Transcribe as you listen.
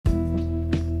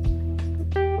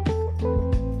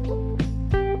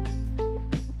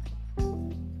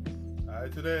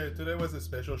today was a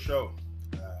special show.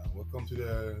 Welcome to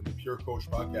the Pure Coach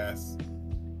podcast.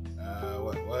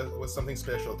 Was something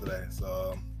special today,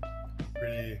 so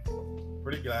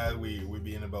pretty glad we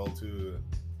being able to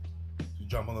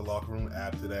jump on the locker room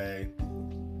app today.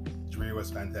 Dre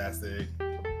was fantastic.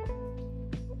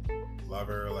 Love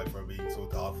her for being so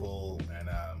thoughtful, and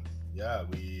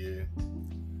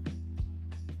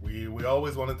we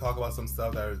always want to talk about some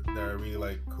stuff that are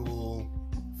really cool,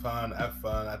 fun, have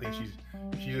fun. I think she's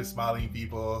a smiling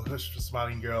people, a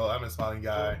smiling girl. I'm a smiling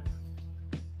guy,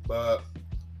 but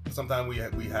sometimes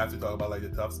we have to talk about the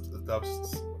tough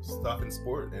stuff in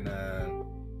sport, and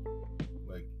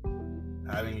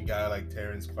having a guy like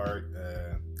Terrence Clark.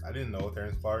 I didn't know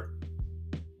Terrence Clark,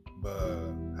 but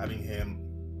having him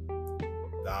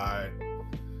die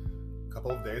a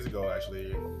couple of days ago,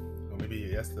 actually, or maybe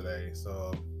yesterday.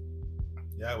 So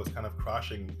yeah, it was kind of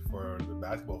crushing for the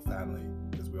basketball family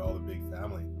because we're all a big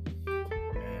family,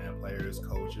 and players,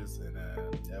 coaches, and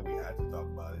we had to talk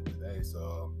about it today.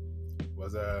 So it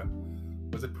was a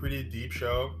pretty deep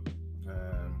show.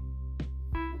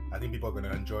 I think people are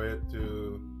gonna enjoy it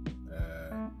too.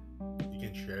 You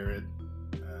can share it.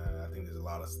 I think there's a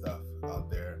lot of stuff out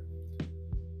there.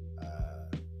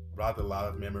 Brought a lot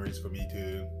of memories for me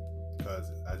too, because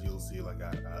as you'll see, I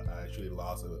actually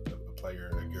lost a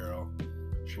player, a girl.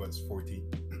 She was 14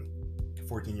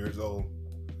 years old,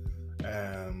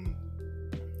 and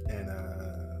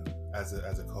as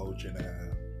a coach, and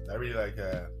I really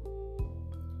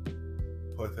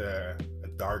put a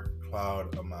dark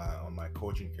cloud on my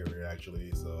coaching career,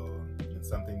 actually. So it's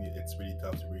something it's really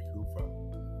tough to recoup from.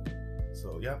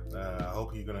 So yeah, I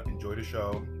hope you're gonna enjoy the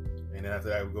show, and then after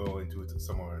that we'll go into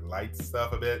some more light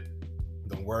stuff a bit.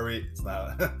 Don't worry, it's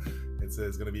not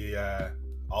it's gonna be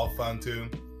all fun too.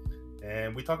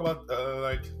 And we talk about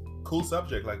cool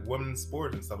subject like women's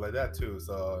sport and stuff like that too.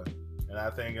 So, and I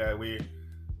think we're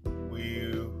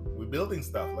building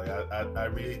stuff. I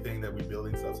really think that we're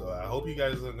building stuff. So I hope you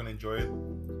guys are gonna enjoy it.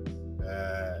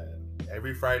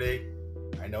 Every Friday,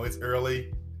 I know it's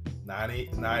early, 9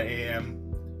 a.m.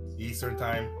 Eastern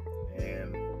time,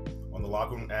 and on the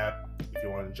Locker Room app. If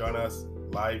you want to join us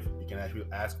live, you can actually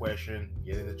ask questions,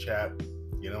 get in the chat,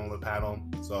 get on the panel.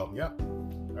 So yeah,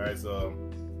 all right. So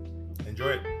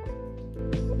enjoy it.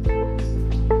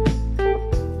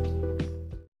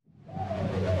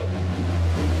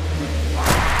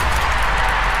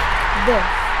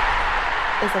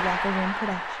 This is a Locker Room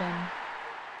production.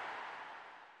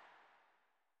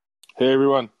 Hey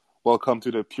everyone, welcome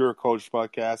to the Pure Coach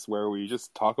podcast, where we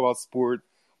just talk about sport.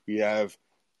 We have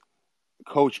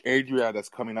Coach Adria that's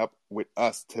coming up with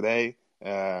us today.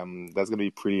 That's gonna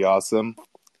be pretty awesome.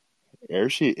 There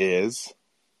she is.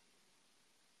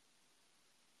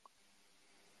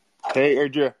 Hey,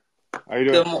 Adria. How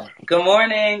you doing? Good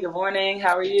morning.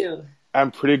 How are you?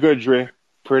 I'm pretty good, Dre.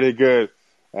 Pretty good.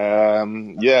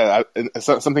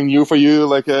 Something new for you,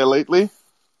 lately?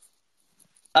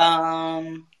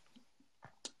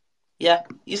 Yeah.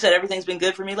 You said everything's been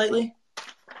good for me lately?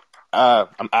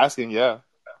 I'm asking, yeah.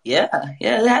 Yeah,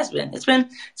 it has been. It's been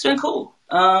cool.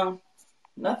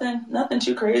 Nothing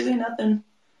too crazy, nothing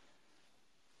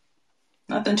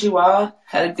too wild.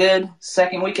 Had a good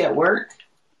second week at work.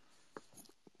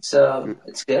 So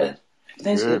it's good.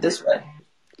 Everything's good this way.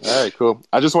 All right, cool.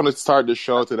 I just wanted to start the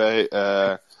show today,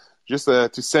 just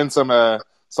to send some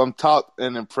thought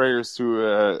and prayers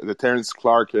to the Terrence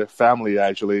Clark family,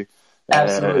 actually,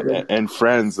 and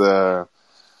friends. I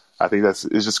think it's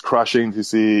just crushing to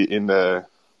see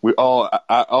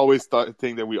I always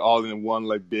think that we all in one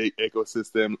big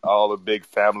ecosystem, all a big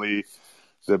family,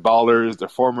 the ballers, the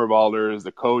former ballers,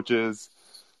 the coaches.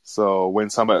 So when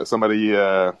somebody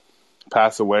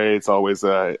pass away, it's always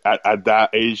at that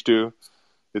age too.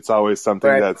 It's always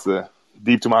something that's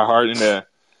deep to my heart, and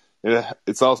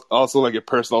it's also a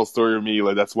personal story for me.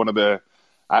 That's one of the.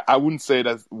 I wouldn't say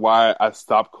that's why I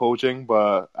stopped coaching,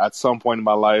 but at some point in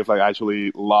my life, I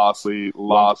actually lost a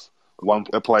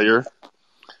player,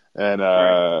 and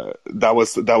that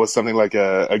was something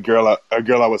a girl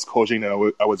I was coaching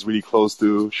that I was really close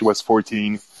to. She was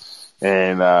 14.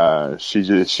 And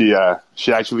she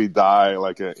actually died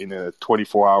in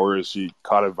 24 hours. She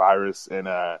caught a virus and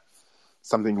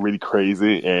something really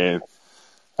crazy, and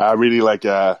I really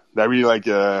that really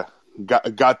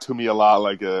got to me a lot.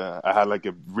 I had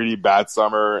a really bad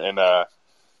summer, and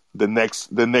the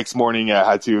next morning I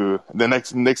had to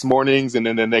next mornings, and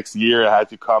then the next year I had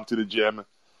to come to the gym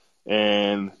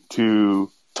and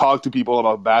to talk to people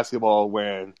about basketball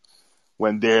when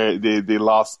they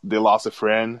lost a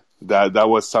friend. That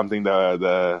was something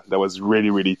that was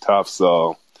really, really tough.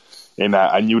 So, and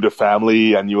I knew the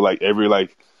family. I knew every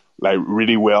like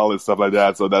really well and stuff like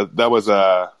that. So that was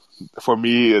for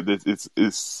me.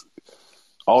 It's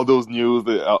all those news.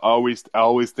 That I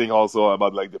always think also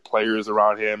about like the players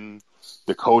around him,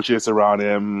 the coaches around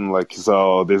him. Like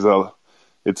so,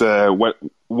 it's a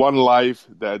one life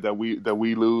that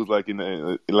we lose like in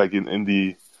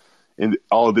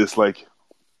all this like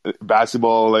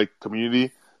basketball like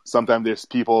community. Sometimes there's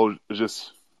people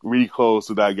just really close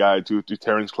to that guy, to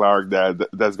Terrence Clarke,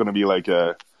 that's going to be like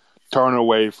a turn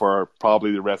away for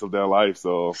probably the rest of their life.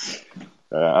 So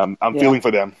I'm feeling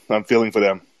for them. I'm feeling for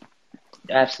them.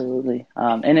 Absolutely.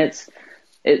 And it's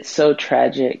so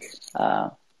tragic.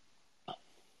 I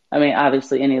mean,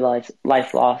 obviously any life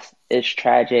loss is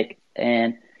tragic,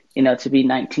 and, to be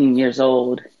 19 years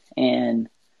old and,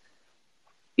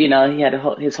 he had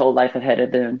his whole life ahead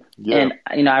of him. Yeah.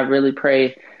 And, I really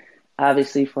pray,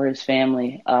 obviously, for his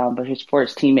family, but for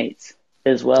his teammates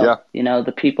as well. Yeah.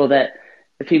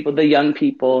 The young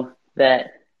people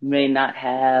that may not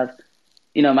have,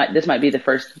 this might be the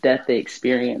first death they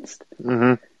experienced,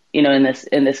 Mm-hmm.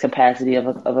 in this capacity of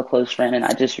a close friend. And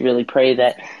I just really pray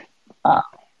that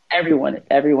everyone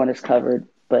is covered,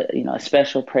 but, a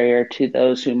special prayer to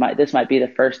those this might be the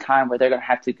first time where they're going to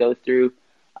have to go through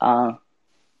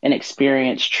and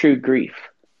experience true grief.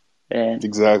 And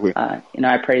Exactly.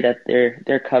 I pray that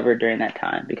they're covered during that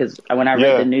time, because when I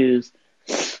read the news,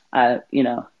 I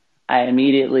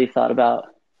immediately thought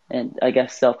about, and I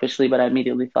guess selfishly, but I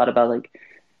immediately thought about, like,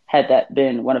 had that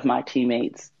been one of my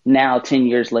teammates now 10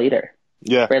 years later.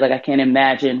 Yeah. Right? Like, I can't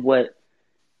imagine what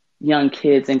young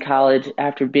kids in college,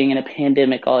 after being in a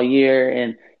pandemic all year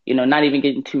and, not even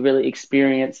getting to really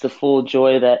experience the full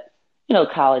joy that,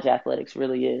 college athletics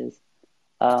really is.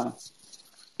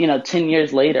 10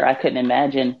 years later, I couldn't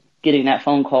imagine getting that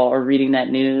phone call or reading that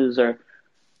news, or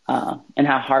and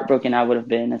how heartbroken I would have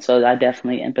been. And so I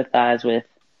definitely empathize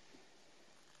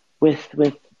with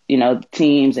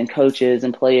teams and coaches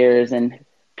and players and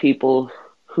people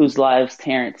whose lives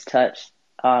Terrence touched.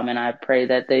 And I pray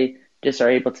that they just are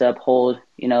able to uphold,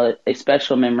 a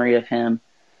special memory of him,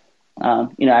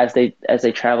 as they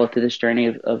travel through this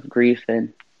journey of grief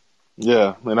and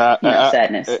and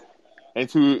sadness. And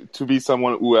to be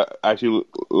someone who actually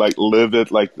like lived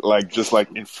it, like just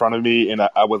like in front of me, and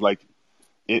I was like,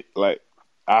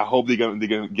 I hope they're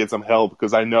gonna get some help,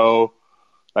 because I know,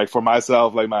 like, for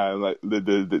myself, like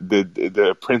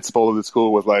the principal of the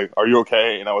school was like, "Are you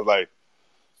okay?" And I was like,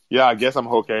 "Yeah, I guess I'm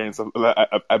okay." And so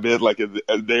I bit like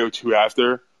a day or two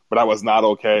after, but I was not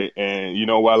okay. And you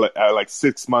know what? Like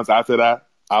 6 months after that,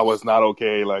 I was not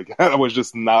okay. Like I was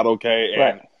just not okay, and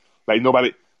Right.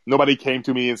 like nobody came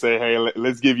to me and say, "Hey,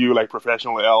 let's give you like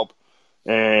professional help."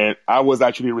 And I was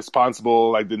actually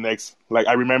responsible. Like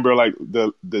I remember like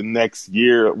the next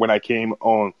year when I came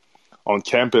on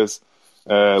campus,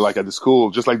 like at the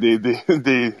school, just like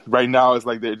they right now it's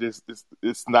like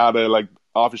it's not a like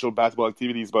official basketball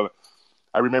activities, but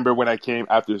I remember when I came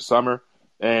after summer,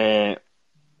 and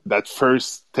that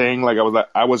first thing, like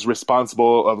I was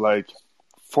responsible of like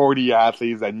 40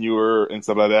 athletes that knew her and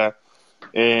stuff like that,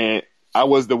 and I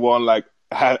was the one like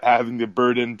having the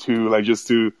burden to like just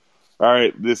to, all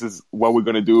right, this is what we're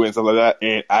gonna do and stuff like that.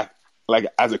 And I, like,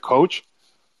 as a coach,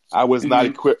 I was not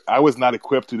equipped. I was not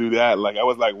equipped to do that. Like I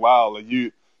was like, wow, like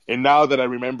you. And now that I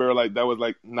remember, like that was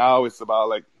like, now it's about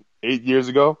like 8 years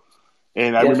ago,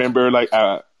 and I remember like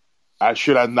I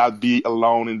should have not be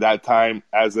alone in that time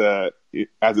as a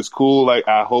school. Like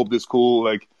I hope the school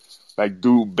like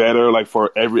do better like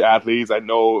for every athlete. I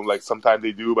know like sometimes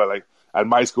they do, but like at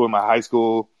my school, in my high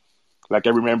school, like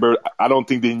I remember, I don't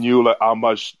think they knew like how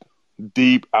much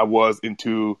deep I was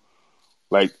into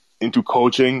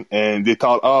coaching, and they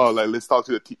thought, oh, like let's talk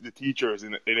to the teachers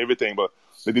and everything, but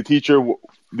like the teacher,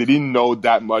 they didn't know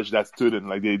that much that student.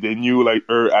 Like they knew like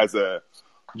her as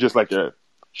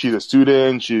she's a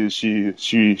student,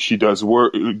 she does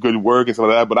good work and stuff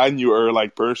like that. But I knew her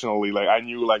like personally, like I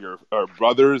knew like her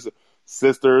brothers,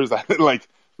 sisters, like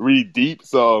really deep.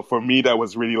 So for me, that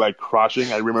was really like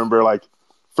crushing. I remember like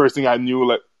first thing I knew,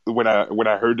 like when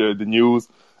I heard the news,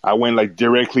 I went like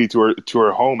directly to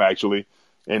her home actually,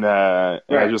 and and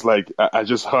I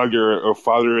just hugged her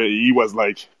father. He was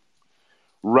like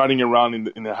running around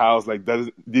in the house, like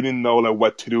didn't know like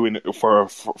what to do for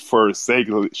her sake.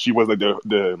 She was like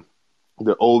the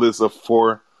oldest of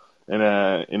four in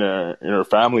her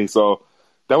family, so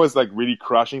that was like really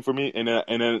crushing for me. And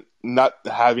then not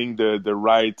having the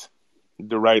right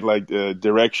like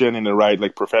direction and the right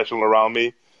like professional around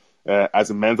me as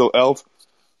a mental health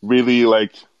really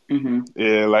like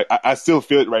like I still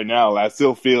feel it right now. I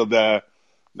still feel that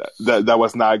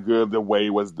was not good the way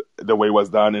it was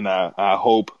done, and I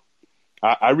hope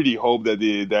I really hope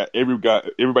that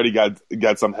everybody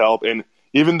got some help, and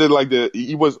even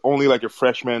he was only like a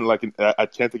freshman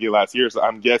at Kentucky last year, so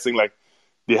I'm guessing like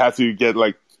they had to get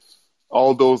like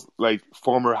all those like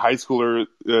former high schooler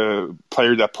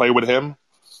players that play with him.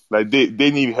 Like they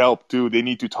need help too. They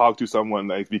need to talk to someone,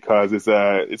 like, because it's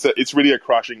really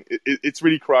it's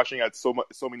really crushing at so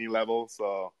many levels.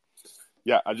 So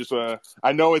yeah,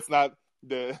 I know it's not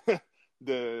the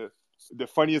the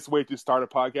funniest way to start a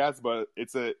podcast, but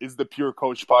it's the Pure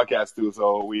Coach podcast too.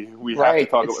 So we have to Right.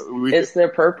 talk It's the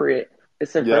appropriate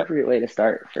yeah, way to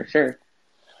start for sure.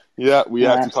 yeah, we No,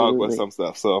 have to talk about absolutely. some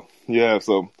stuff. So yeah,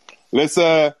 so let's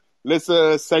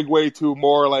segue to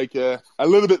more like a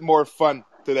little bit more fun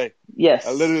today.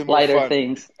 A little Yes, bit more lighter fun.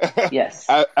 things. Yes.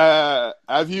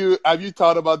 Have you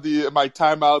thought about my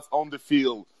timeouts on the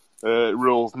field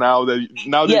rules now that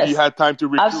you Yes. had time to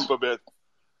I've recoup a bit?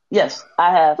 Yes,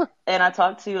 I have. And I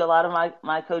talked to a lot of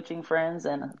my coaching friends,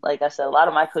 and like I said, a lot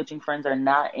of my coaching friends are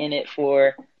not in it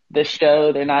for the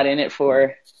show. They're not in it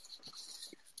for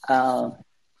um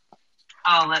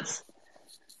let's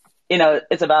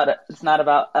it's not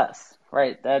about us,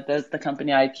 right? That's the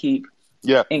company I keep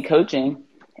Yeah, in coaching.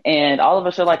 And all of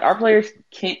us are like, our players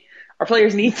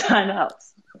need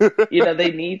timeouts.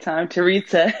 They need time to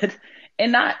reset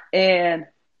and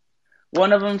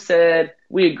one of them said,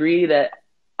 we agree that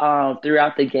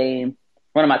throughout the game,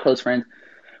 one of my close friends,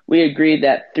 we agreed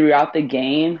that throughout the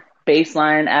game,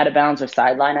 baseline out of bounds or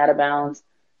sideline out of bounds,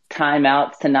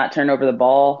 timeouts to not turn over the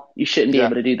ball, you shouldn't be yeah.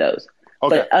 able to do those.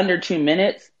 Okay, But under 2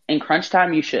 minutes in crunch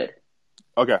time, you should.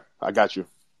 okay. I got you.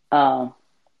 Um,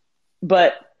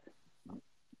 but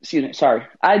excuse me, sorry,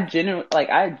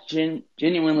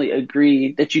 genuinely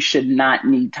agree that you should not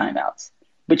need timeouts,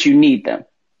 but you need them.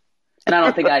 And I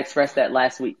don't think I expressed that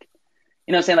last week.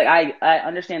 You know what I'm saying? Like I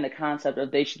understand the concept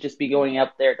of they should just be going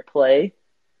up there to play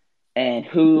and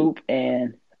hoop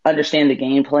and understand the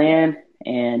game plan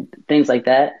and things like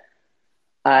that.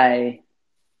 I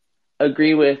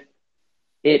agree with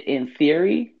it in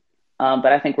theory, but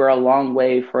I think we're a long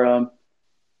way from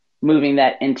moving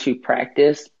that into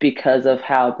practice because of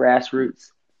how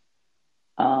grassroots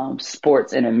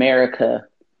sports in America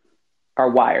are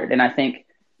wired. And I think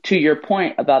to your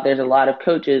point about there's a lot of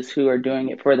coaches who are doing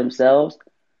it for themselves.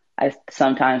 I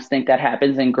sometimes think that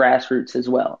happens in grassroots as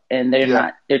well, and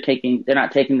Yeah, they're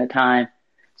not taking the time.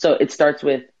 So it starts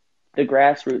with the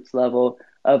grassroots level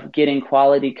of getting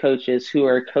quality coaches who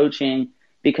are coaching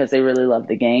because they really love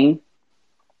the game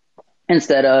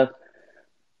instead of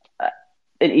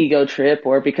an ego trip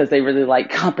or because they really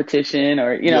like competition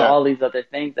or yeah, all these other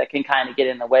things that can kind of get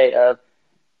in the way of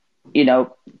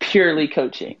purely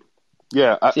coaching.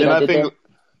 yeah. See what I did there?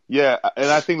 Yeah, and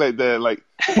I think like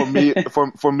for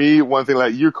me, one thing,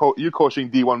 like you're coaching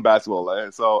D1 basketball,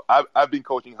 right? So I've been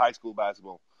coaching high school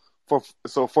basketball.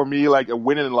 For me, like a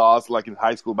win and loss, like in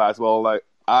high school basketball, like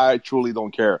I truly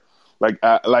don't care. Like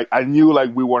I knew like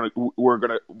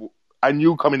I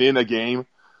knew coming in a game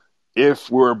if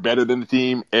we're better than the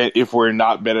team and if we're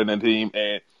not better than the team,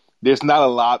 and there's not a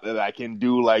lot that I can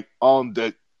do like on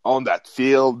that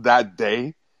field that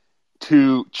day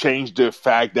to change the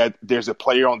fact that there's a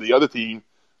player on the other team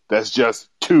that's just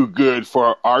too good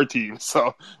for our team.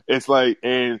 So it's like,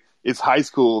 and it's high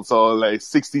school, so like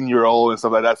 16-year-old and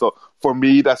stuff like that. So for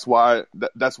me, that's why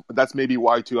that's maybe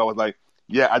why too. I was like,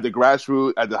 yeah, at the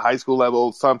grassroots, at the high school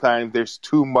level, sometimes there's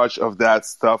too much of that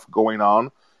stuff going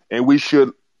on, and we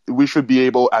should be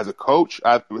able as a coach.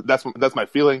 That's my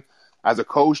feeling as a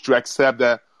coach to accept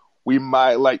that we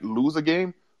might like lose a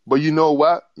game, but you know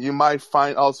what? You might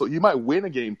win a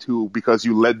game too because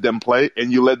you let them play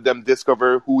and you let them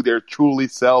discover who they're truly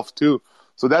self too.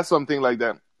 So that's something like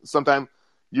that. Sometimes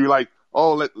you're like,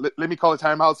 oh, let me call a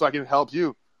timeout so I can help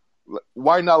you.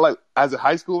 Why not, like, as a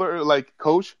high schooler, like,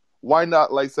 coach, why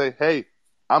not like say, hey,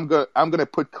 I'm gonna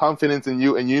put confidence in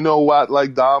you, and you know what,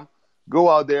 like, Dom, go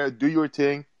out there, do your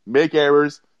thing, make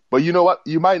errors, but you know what?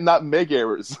 You might not make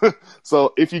errors.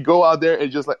 So if you go out there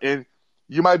and just like, and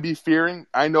you might be fearing.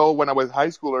 I know when I was a high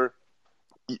schooler,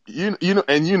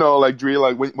 like, Dre,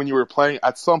 like when you were playing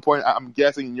at some point, I'm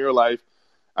guessing in your life,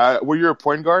 were you a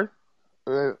point guard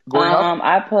growing up?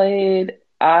 I played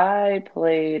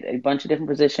a bunch of different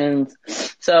positions.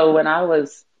 So when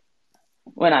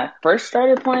I first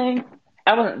started playing,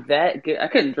 I wasn't that good. I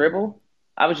couldn't dribble.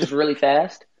 I was just really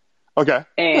fast. Okay.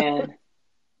 And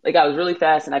like I was really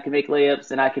fast and I could make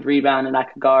layups and I could rebound and I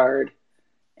could guard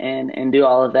and do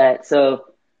all of that. So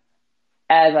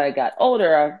as I got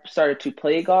older, I started to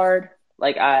play guard.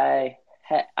 Like I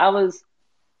was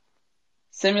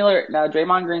similar. Now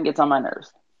Draymond Green gets on my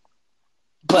nerves,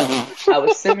 but I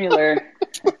was similar.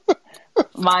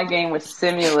 my game was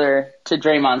similar to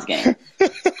Draymond's game.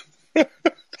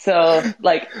 So,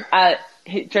 like,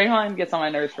 Draymond gets on my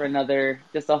nerves for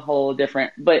just a whole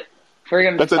different. But if we're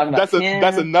gonna talk about him,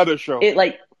 that's another show.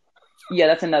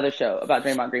 That's another show about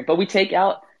Draymond Green. But we take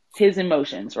out his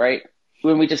emotions, right?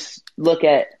 When we just look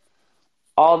at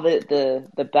all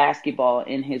the basketball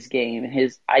in his game,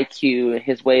 his IQ,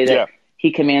 his way that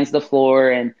he commands the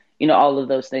floor, and all of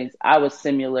those things. I was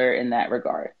similar in that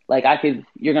regard. Like I'm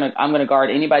gonna guard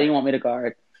anybody you want me to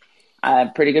guard. I'm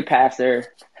a pretty good passer,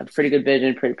 have pretty good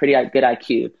vision, pretty good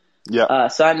IQ. Yeah.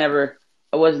 So I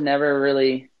was never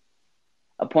really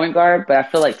a point guard, but I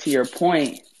feel like, to your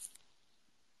point,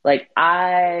 like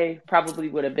I probably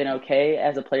would have been okay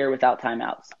as a player without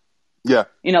timeouts. Yeah.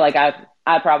 Like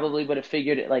I probably would have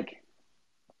figured it. Like,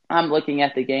 I'm looking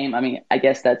at the game. I mean, I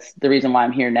guess that's the reason why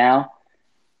I'm here now.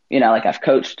 Like I've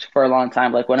coached for a long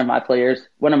time. Like one of my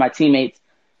teammates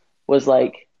was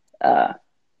like,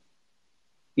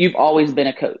 "You've always been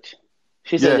a coach."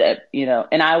 She said that,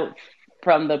 and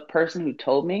from the person who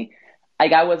told me,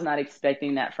 like I was not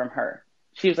expecting that from her.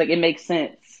 She was like, "It makes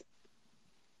sense."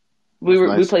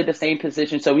 We played the same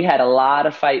position, so we had a lot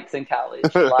of fights in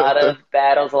college, a lot of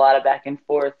battles, a lot of back and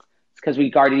forth, because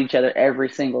we guarded each other every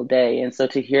single day. And so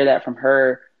to hear that from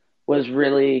her was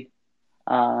really,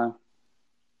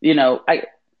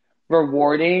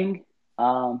 rewarding,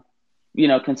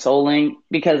 consoling,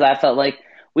 because I felt like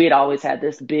we had always had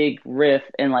this big riff.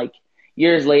 And like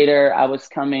years later, I was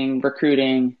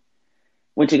recruiting,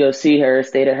 went to go see her,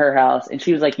 stayed at her house. And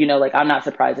she was like, I'm not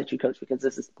surprised that you coach,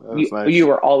 because you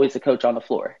were always a coach on the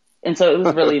floor. And so it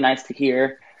was really nice to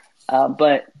hear.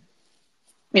 But,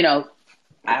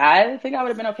 I think I would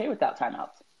have been okay without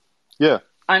timeouts. Yeah.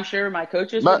 I'm sure my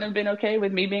coaches wouldn't have been okay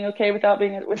with me being okay without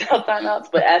timeouts.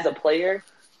 But as a player,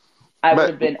 I would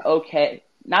have been okay.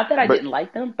 Not that I didn't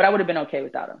like them, but I would have been okay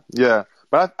without them. Yeah,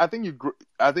 but I think you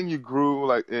grew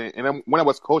like, and when I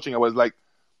was coaching, I was like,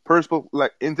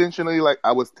 intentionally, like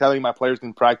I was telling my players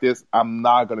in practice, I'm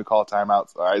not gonna call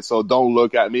timeouts. All right, so don't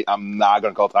look at me. I'm not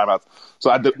gonna call timeouts. So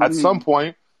at some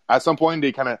point,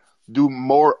 they kind of do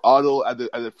more auto at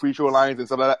the free throw lines and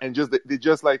stuff like that, and they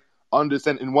just like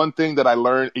understand. And one thing that I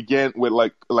learned again with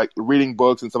like reading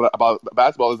books and stuff about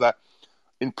basketball is that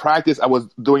in practice I was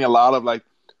doing a lot of like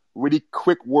really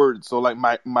quick words. So like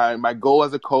my goal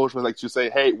as a coach was like to say,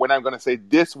 hey, when I'm gonna say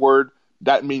this word,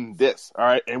 that means this, all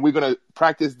right? And we're gonna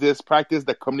practice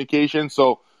the communication.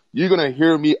 So you're gonna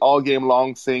hear me all game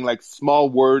long saying like small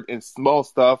word and small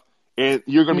stuff, and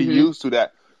you're gonna be used to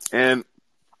that. And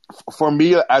for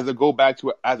me, as a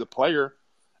player,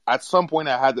 at some point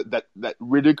I had that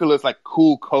ridiculous like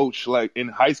cool coach like in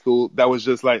high school that was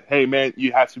just like, hey man,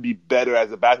 you have to be better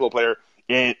as a basketball player,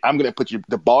 and I'm gonna put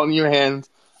the ball in your hands.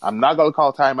 I'm not gonna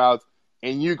call timeouts,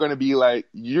 and you're gonna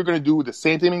do the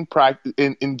same thing in practice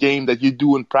in game that you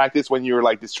do in practice when you're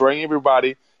like destroying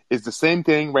everybody. It's the same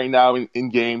thing right now in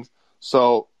games.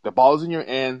 So the ball's in your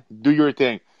hand, do your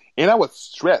thing. And I was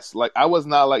stressed. Like I was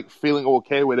not like feeling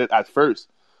okay with it at first.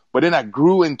 But then I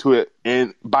grew into it,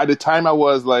 and by the time I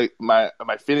was like my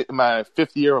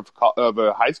fifth year of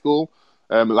high school,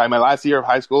 like my last year of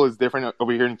high school is different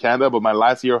over here in Canada, but my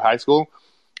last year of high school,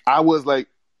 I was like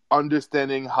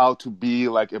understanding how to be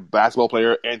like a basketball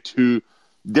player, and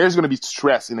there's going to be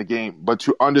stress in the game, but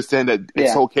to understand that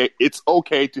it's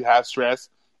okay to have stress,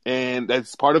 and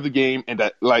that's part of the game, and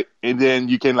then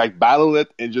you can like battle it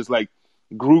and just like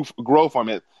grow from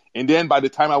it. And then by the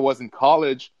time I was in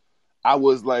college, I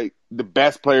was like the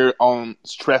best player on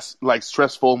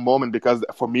stressful moment, because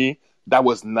for me that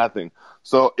was nothing.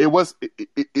 So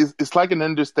it's like an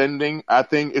understanding. I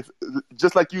think it's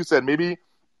just like you said. Maybe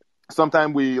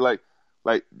sometimes we like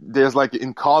there's like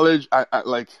in college, I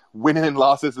like winning and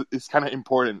losses is kind of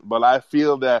important, but I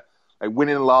feel that like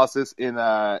winning and losses in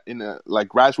a like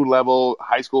grassroots level,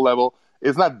 high school level,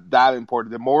 it's not that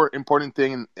important. The more important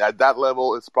thing at that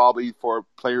level is probably for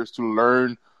players to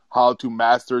learn how to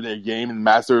master their game, and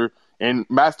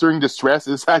mastering the stress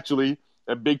is actually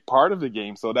a big part of the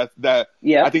game. So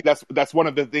I think that's one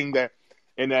of the things that,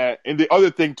 and the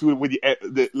other thing too with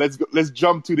let's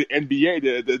jump to the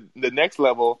NBA, the next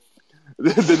level,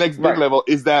 the next big level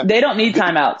is that they don't need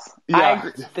timeouts.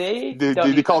 Yeah,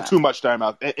 They call too much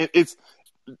timeout.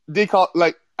 They call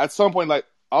like at some point like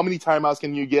how many timeouts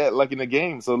can you get like in a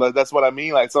game? So that's what I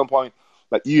mean. Like at some point,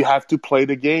 like you have to play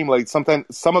the game. Like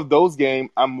sometimes some of those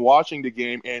games, I'm watching the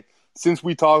game, and since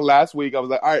we talked last week, I was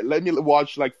like, all right, let me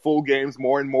watch like full games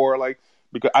more and more, like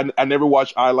because I never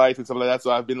watch highlights and stuff like that.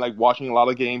 So I've been like watching a lot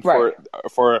of games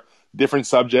for different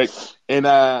subjects, and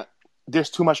there's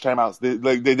too much timeouts.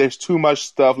 There's too much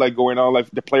stuff like going on. Like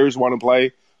the players want to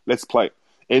play, let's play.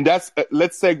 And that's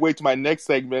let's segue to my next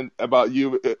segment about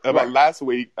you about Right. last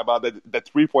week about the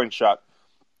 3-point shot.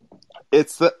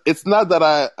 It's not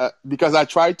that because I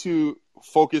try to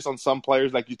focus on some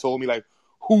players like you told me, like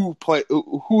who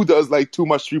does like too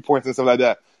much 3 points and stuff like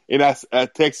that, and I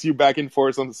text you back and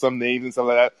forth on some names and stuff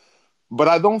like that. But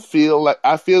I don't feel like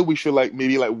I feel we should like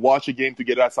maybe like watch a game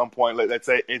together at some point. Like let's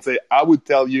say and say I would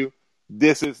tell you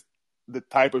this is the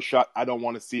type of shot I don't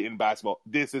want to see in basketball.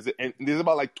 This is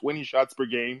about like 20 shots per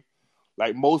game,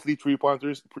 like mostly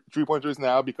 3-pointers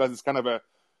now, because it's kind of a,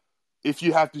 if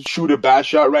you have to shoot a bad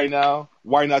shot right now,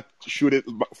 why not shoot it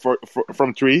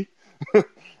from three?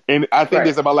 And I think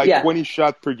there's about like 20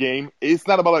 shots per game. It's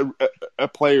not about like a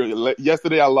player. Like,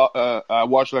 yesterday I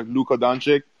watched like Luka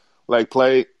Doncic like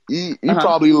play. He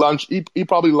probably launched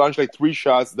like 3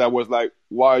 shots that was like,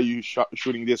 why are you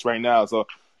shooting this right now? So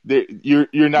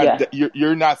you're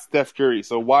not Steph Curry.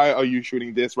 So why are you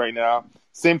shooting this right now?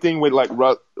 Same thing with like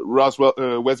Russ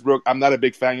Westbrook. I'm not a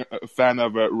big fan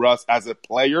of Russ as a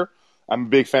player. I'm a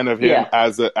big fan of him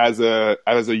as a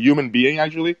human being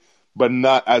actually, but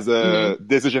not as a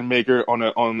decision maker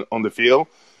on the field.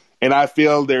 And I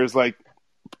feel there's like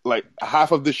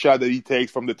half of the shot that he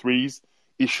takes from the threes,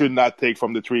 he should not take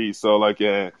from the trees. So like,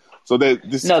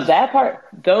 that part,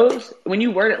 when you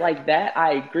word it like that,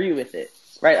 I agree with it.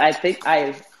 Right? I think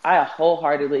I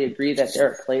wholeheartedly agree that there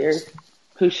are players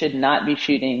who should not be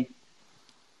shooting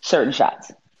certain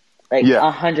shots. Like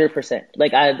 100%.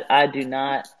 Like I do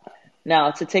not. Now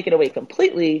to take it away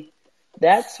completely,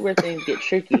 that's where things get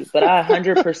tricky. But I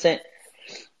 100%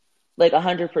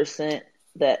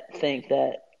 that think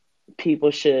that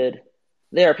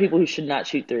there are people who should not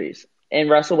shoot threes. And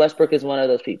Russell Westbrook is one of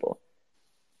those people.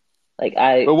 Like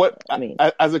as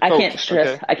a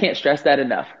coach, I can't stress that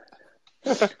enough.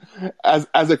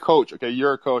 as a coach, okay,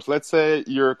 you're a coach. Let's say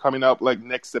you're coming up like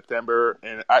next September,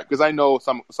 and because I know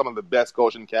some of the best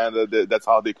coach in Canada, that's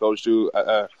how they coach too,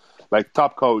 like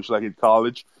top coach, like in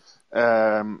college.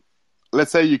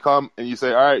 Let's say you come and you say,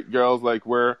 all right, girls, like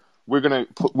we're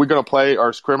gonna play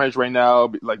our scrimmage right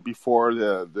now, like before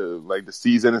the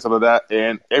season and stuff like that,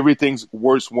 and everything's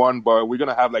worse one, but we're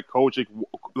gonna have like coaching,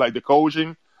 like the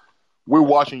coaching. We're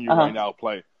watching you right now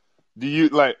play. Do you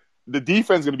like the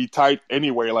defense is gonna be tight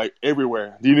anyway, like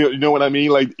everywhere? Do you know what I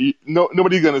mean? Like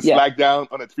nobody's gonna slack down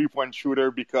on a 3-point shooter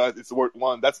because it's worth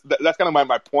one. That's kind of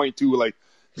my point too. Like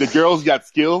the girls got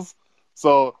skills,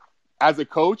 so as a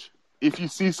coach, if you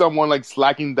see someone like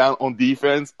slacking down on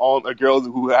defense on a girl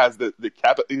who has the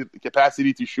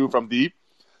capacity to shoot from deep,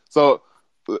 so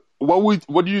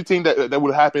what do you think that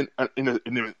would happen in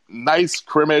a nice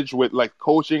scrimmage with like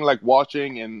coaching, like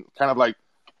watching and kind of like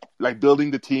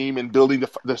building the team and building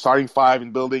the starting five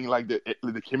and building like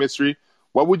the chemistry?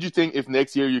 What would you think if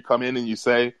next year you come in and you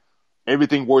say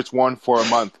everything works one for a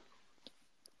month?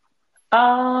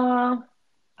 Well,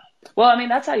 I mean,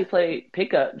 that's how you play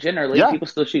pickup generally. Yeah. People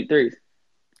still shoot threes.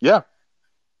 Yeah.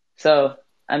 So,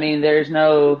 I mean, there's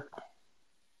no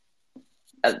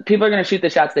people are going to shoot the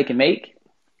shots they can make.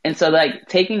 And so like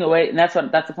taking away, and that's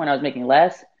the point I was making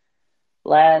last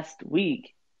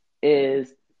week,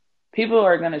 is people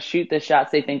are going to shoot the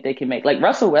shots they think they can make. Like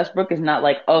Russell Westbrook is not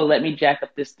like, oh, let me jack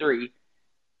up this three.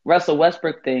 Russell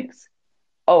Westbrook thinks,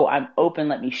 oh, I'm open,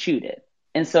 let me shoot it.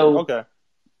 And so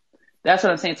that's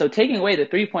what I'm saying. So taking away the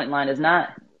 3-point line it's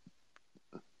not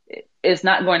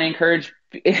going to encourage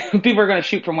people are going to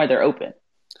shoot from where they're open.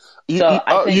 You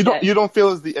don't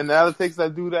feel it's the analytics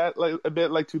that do that like a bit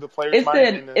like to the players'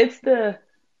 mind? It's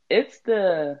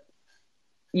the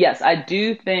yes, I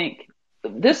do think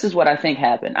this is what I think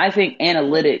happened. I think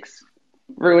analytics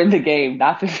ruined the game,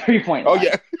 not the 3-point line. Oh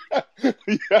yeah.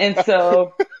 And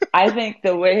so I think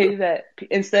the way that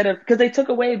because they took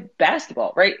away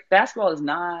basketball, right? Basketball is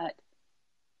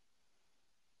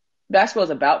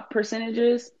about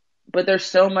percentages. But there's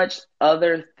so much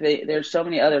there's so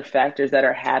many other factors that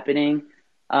are happening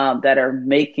that are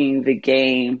making the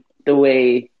game the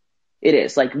way it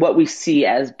is, like what we see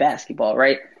as basketball,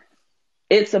 right?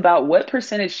 It's about what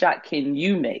percentage shot can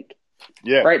you make,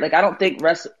 right? Like I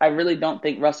really don't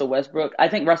think Russell Westbrook. I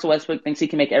think Russell Westbrook thinks he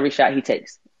can make every shot he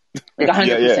takes, like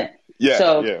 100%. Yeah,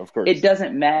 so of course. It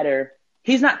doesn't matter.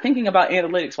 He's not thinking about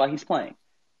analytics while he's playing.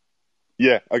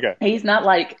 Yeah, okay. He's not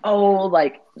like, oh,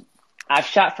 like I've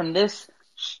shot from this.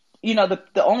 You know,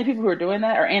 the only people who are doing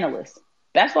that are analysts.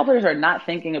 Basketball players are not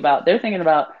thinking about. They're thinking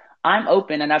about, I'm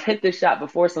open and I've hit this shot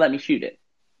before, so let me shoot it.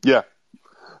 Yeah.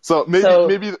 So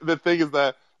maybe the thing is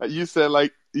that you said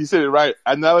it right.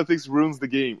 Analytics ruins the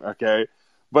game. Okay,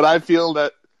 but I feel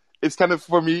that it's kind of,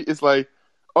 for me, it's like,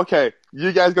 okay,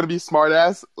 you guys gonna be smart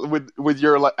ass with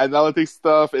your like analytics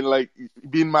stuff and like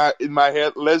be in my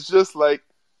head. Let's just like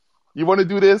you want to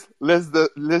do this? Let's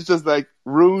just like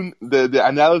ruin the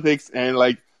analytics and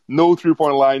like no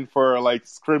 3-point line for like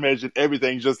scrimmage and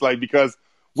everything, just like because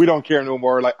we don't care no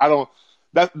more. Like I don't.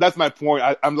 That's my point.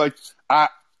 I'm like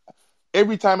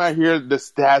every time I hear the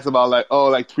stats about like, oh,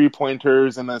 like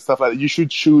 3-pointers and stuff like that, you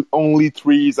should shoot only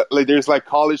threes. Like there's like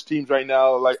college teams right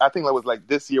now. Like I think that was like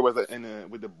this year was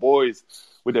with the boys,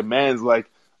 with the men's,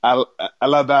 like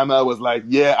Alabama was like,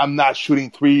 yeah, I'm not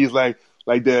shooting threes. Like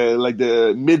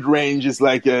the mid range is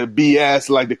like BS.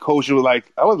 Like the coach was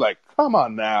like, I was like, come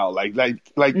on now. Like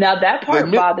now that part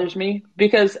bothers me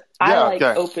because I like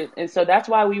okay. open. And so that's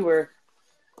why we were,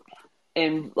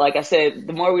 and like I said,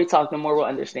 the more we talk, the more we'll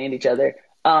understand each other.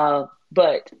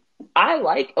 But I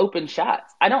like open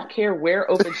shots. I don't care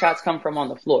where open shots come from on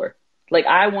the floor. Like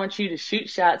I want you to shoot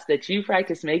shots that you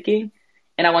practice making,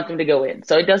 and I want them to go in.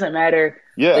 So it doesn't matter.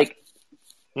 Yeah. Like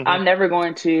I'm never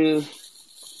going to.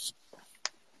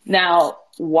 Now,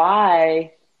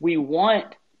 why we want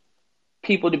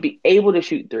people to be able to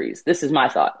shoot threes? This is my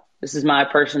thought. This is my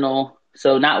personal.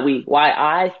 So not we. Why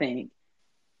I think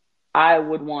I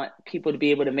would want people to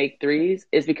be able to make threes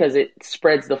is because it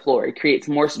spreads the floor. It creates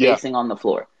more spacing on the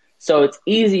floor. So it's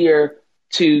easier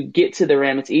to get to the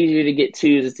rim. It's easier to get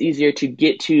twos. It's easier to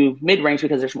get to mid-range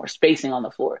because there's more spacing on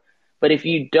the floor. But if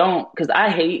you don't, because I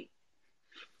hate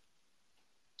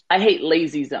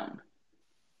lazy zone.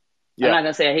 Yeah. I'm not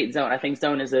gonna say I hate zone. I think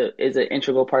zone is an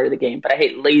integral part of the game. But I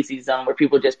hate lazy zone where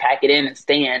people just pack it in and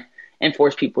stand and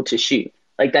force people to shoot.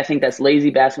 Like I think that's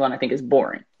lazy basketball, and I think it's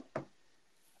boring.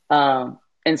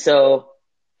 And so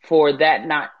for that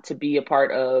not to be a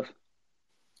part of,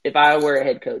 if I were a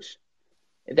head coach,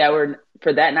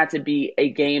 for that not to be a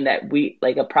game that we,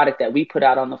 like a product that we put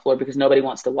out on the floor because nobody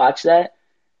wants to watch that,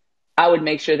 I would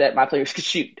make sure that my players could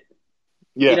shoot.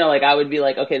 Yeah. You know, like I would be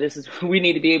like, okay, we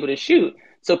need to be able to shoot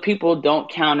so people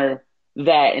don't counter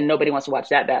that and nobody wants to watch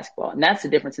that basketball. And that's the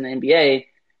difference in the NBA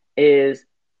is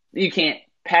you can't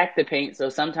pack the paint. So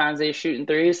sometimes they're shooting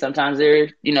threes, sometimes they're,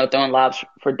 throwing lobs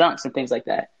for dunks and things like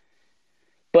that.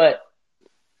 But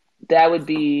that would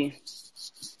be,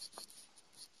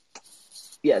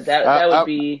 that would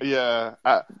be. Yeah,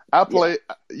 I play.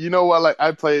 Yeah. You know what? Like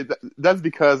I played. That's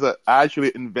because I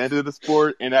actually invented the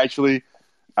sport, and actually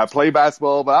I play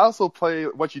basketball. But I also play.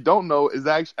 What you don't know is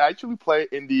I actually play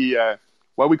in the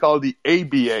what we call the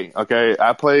ABA. Okay,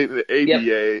 I played the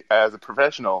ABA as a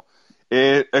professional.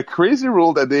 And a crazy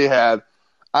rule that they had,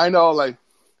 I know, like,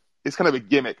 it's kind of a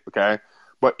gimmick, okay?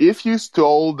 But if you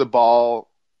stole the ball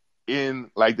in,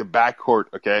 like, the backcourt,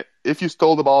 okay? If you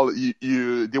stole the ball,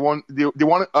 they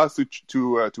wanted us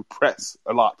to press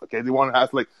a lot, okay? They wanted us,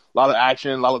 like, a lot of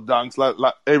action, a lot of dunks,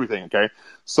 lot everything, okay?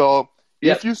 So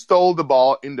if you stole the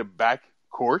ball in the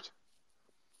backcourt,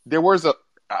 there was a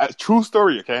true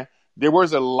story, okay? There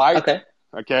was a light,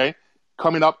 okay,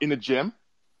 coming up in the gym.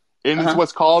 And it's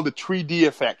what's called the 3D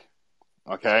effect,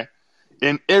 okay?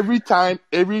 And every time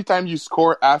you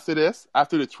score after the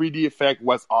 3D effect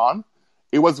was on,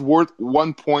 it was worth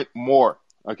 1 point more,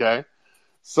 okay?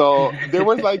 So there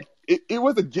was like, it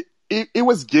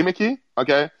was gimmicky,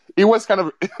 okay? It was kind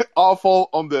of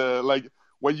awful on the, like,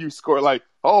 when you score, like,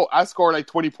 oh, I scored like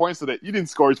 20 points today. You didn't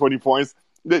score 20 points.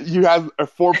 You had a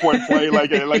 4-point play,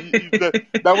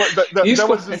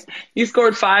 you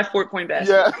scored 5 4-point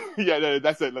baskets. Yeah,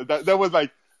 that's it. That was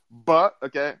like, but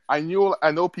okay, I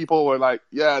know people were like,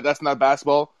 yeah, that's not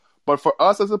basketball. But for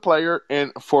us as a player,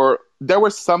 and there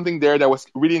was something there that was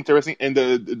really interesting. And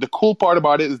the cool part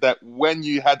about it is that when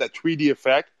you had that 3D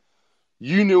effect,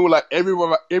 you knew like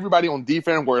everybody on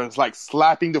defense was like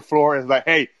slapping the floor and like,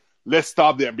 hey, let's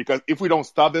stop them, because if we don't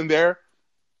stop them there,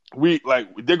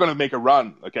 they're gonna make a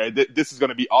run. Okay, this is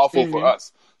gonna be awful for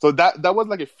us. So that was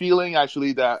like a feeling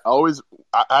actually that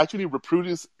I actually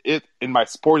reproduce it in my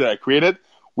sport that I created.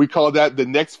 We call that the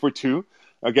next for two.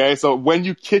 Okay, so when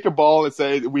you kick a ball, let's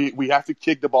say we have to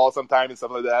kick the ball sometime and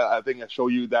stuff like that. I think I show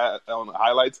you that on the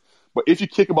highlights. But if you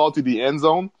kick a ball to the end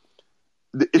zone,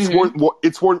 it's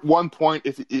worth 1 point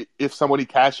if somebody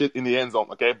catch it in the end zone.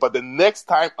 Okay, but the next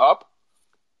time up,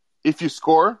 if you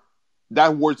score,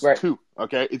 that worth 2.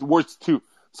 Okay, it's worth 2.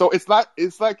 So it's like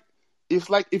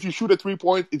if you shoot a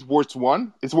 3-point, it's worth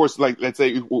 1. It's worth, like, let's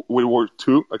say we worth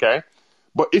 2. Okay,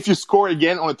 but if you score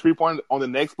again on a 3-point on the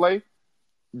next play,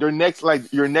 your next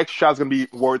shot's gonna be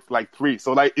worth like 3.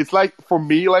 So like it's like, for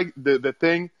me, like the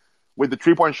thing with the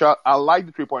 3-point shot, I like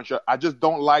the 3-point shot. I just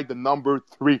don't like the number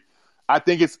 3. I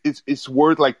think it's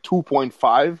worth like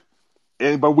 2.5.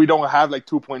 But we don't have like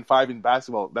 2.5 in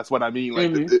basketball. That's what I mean.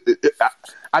 Like,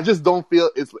 I just don't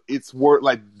feel it's worth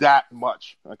like that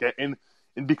much. Okay, and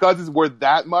because it's worth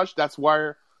that much, that's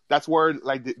where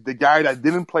like the guy that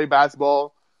didn't play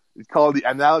basketball It's called the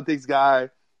analytics guy.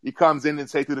 He comes in and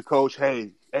say to the coach,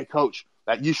 hey, coach,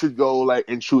 like you should go like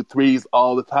and shoot threes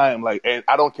all the time. Like, and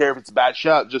I don't care if it's a bad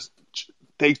shot, just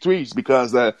take threes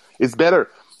because it's better.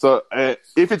 So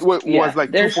if it was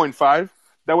like 2.5,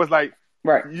 that was like,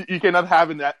 right. You cannot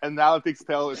have an analytics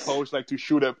tell a coach like to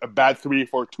shoot a bad three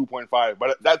for 2.5,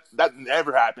 but that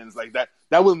never happens. Like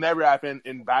that will never happen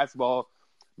in basketball.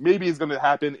 Maybe it's going to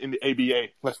happen in the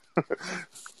ABA.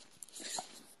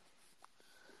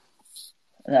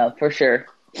 No, for sure.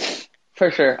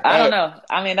 For sure. I don't know.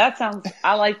 I mean,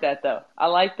 I like that though. I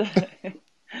like the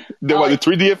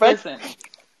 3D effect?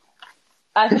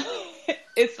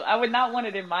 Listen, I would not want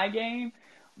it in my game,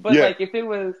 but like if it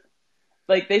was,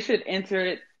 like they should enter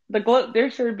it. There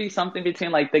should be something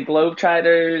between like the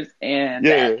Globetrotters and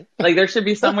that. Like there should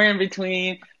be somewhere in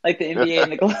between like the NBA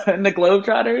and the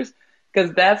Globetrotters,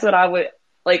 because that's what I would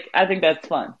like. I think that's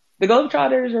fun. The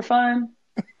Globetrotters are fun,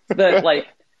 but like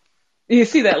you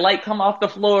see that light come off the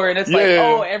floor and it's like,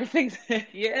 oh, everything's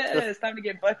it's time to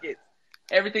get buckets.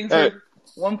 Everything's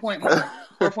 4 point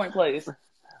plays.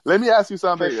 Let me ask you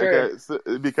something, sure. Okay? So,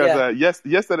 because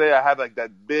yesterday I had like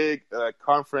that big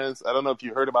conference. I don't know if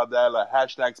you heard about that. Like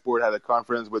Hashtag Sport had a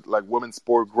conference with like women's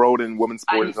sport growth and women's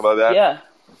sport and stuff like that. Yeah.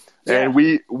 And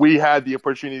we had the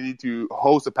opportunity to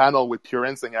host a panel with Pure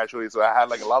Instinct actually. So I had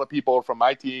like a lot of people from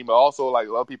my team, but also like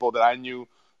a lot of people that I knew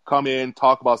come in,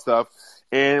 talk about stuff.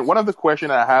 And one of the questions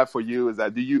I have for you is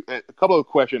that a couple of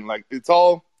questions, like it's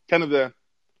all kind of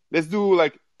let's do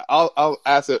like, I'll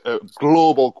ask a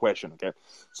global question, okay?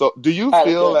 So do you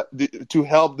feel that to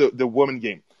help the women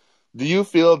game, do you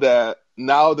feel that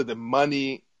now that the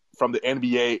money from the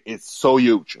NBA is so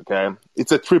huge, okay?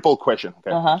 It's a triple question,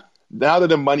 okay? Now that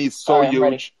the money is so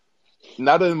huge,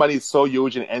 now that the money is so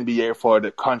huge in NBA for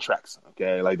the contracts,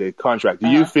 okay? Like the contract, do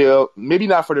you feel, maybe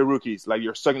not for the rookies, like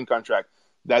your second contract,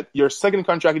 that your second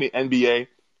contract in the NBA,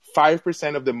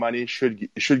 5% of the money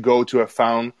should go to a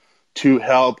fund to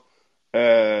help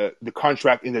the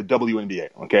contract in the WNBA.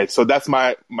 Okay, so that's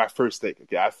my first take.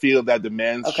 Okay, I feel that the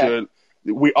men should.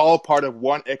 We all part of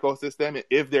one ecosystem. And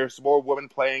if there's more women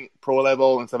playing pro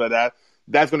level and stuff like that,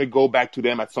 that's going to go back to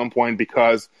them at some point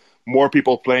because more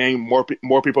people playing,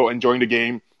 more people enjoying the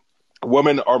game.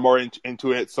 Women are more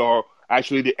into it. So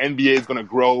actually, the NBA is going to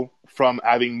grow from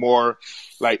having more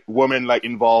like women like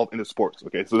involved in the sports.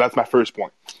 Okay, so that's my first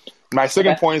point. My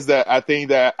second point is that I think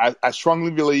that I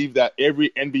strongly believe that every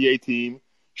NBA team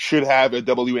should have a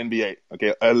WNBA.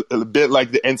 Okay, a bit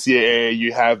like the NCAA,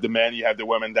 you have the men, you have the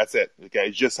women. That's it.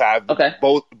 Okay, just have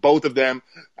both of them.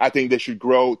 I think they should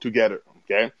grow together.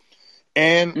 Okay,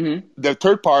 and the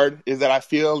third part is that I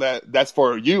feel that that's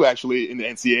for you actually in the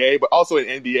NCAA, but also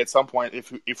in NBA at some point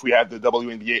if we have the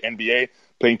WNBA, NBA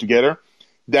playing together,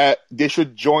 that they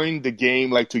should join the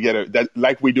game like together, that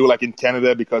like we do like in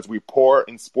Canada because we poor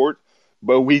in sport,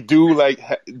 but we do like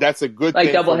that's a good like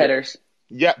thing double headers.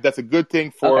 That's a good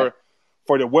thing for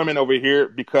the women over here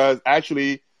because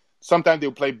actually sometimes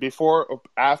they'll play before or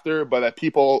after, but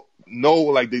people know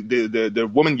like the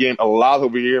women game a lot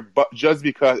over here, but just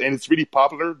because, and it's really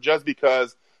popular just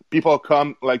because people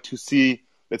come like to see,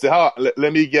 let's say,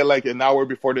 let me get like an hour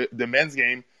before the men's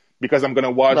game because I'm going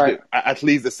to watch at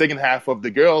least the second half of the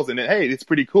girls, and then, hey, it's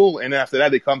pretty cool. And then after that,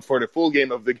 they come for the full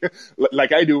game of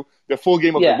like I do, the full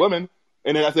game of the women.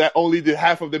 And then after that, only the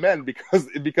half of the men because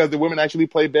the women actually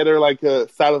play better like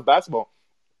style of basketball.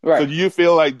 Right. So do you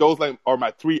feel like those like are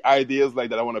my three ideas like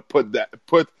that I want to put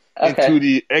into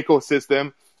the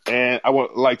ecosystem, and I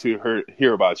would like to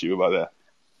hear about you about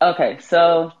that. Okay,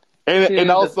 so and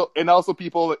also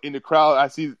people in the crowd.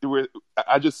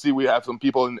 I just see we have some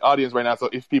people in the audience right now. So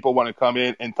if people want to come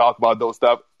in and talk about those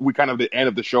stuff, we kind of at the end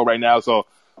of the show right now. So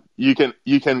you can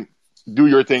do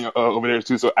your thing over there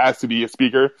too. So ask to be a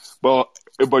speaker, but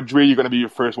Dre, you're going to be your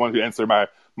first one to answer my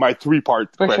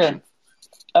 3-part question. Sure.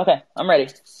 Okay, I'm ready.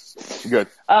 Good.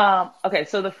 Okay,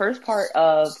 so the first part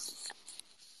of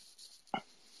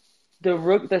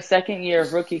the second year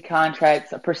of rookie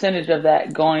contracts, a percentage of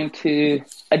that going to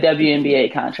a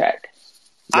WNBA contract.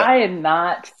 Yeah. I am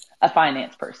not a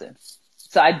finance person,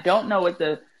 so I don't know what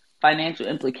the financial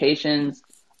implications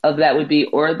of that would be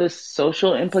or the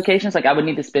social implications. Like I would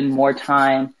need to spend more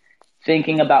time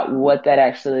thinking about what that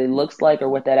actually looks like or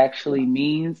what that actually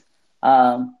means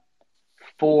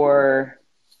for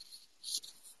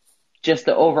just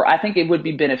the I think it would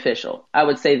be beneficial. I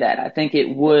would say that. I think it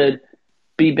would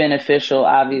be beneficial,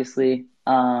 obviously,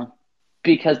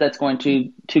 because that's going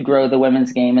to grow the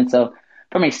women's game. And so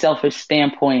from a selfish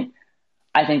standpoint,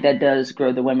 I think that does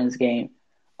grow the women's game.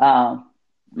 My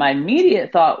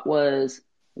immediate thought was,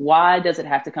 why does it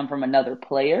have to come from another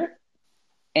player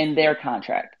in their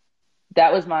contract?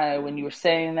 that was when you were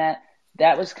saying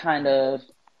that was kind of,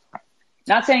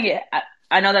 not saying it,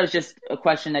 I know that was just a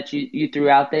question that you threw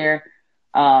out there,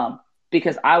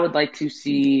 because I would like to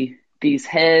see these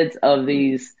heads of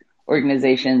these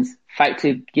organizations fight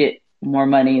to get more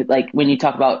money. Like when you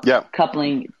talk about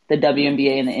coupling the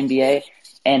WNBA and the NBA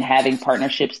and having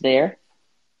partnerships there,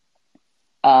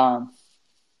 and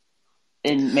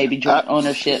maybe joint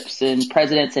ownerships and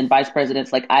presidents and vice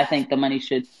presidents. Like I think the money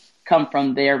should come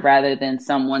from there rather than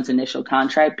someone's initial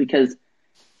contract, because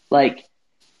like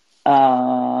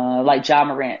Ja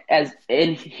Morant,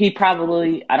 and he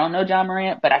probably, I don't know Ja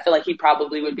Morant, but I feel like he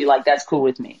probably would be like, that's cool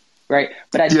with me, right?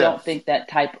 But I don't think that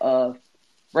type of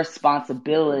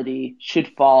responsibility should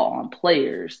fall on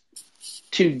players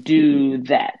to do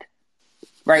that,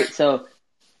 right? So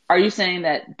are you saying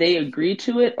that they agree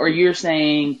to it, or you're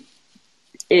saying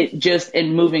it just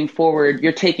in moving forward,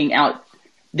 you're taking out,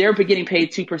 they're getting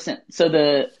paid 2%.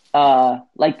 So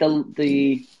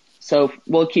so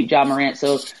we'll keep Ja Morant.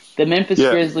 So the Memphis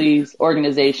Grizzlies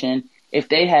organization, if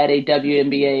they had a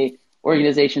WNBA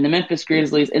organization, the Memphis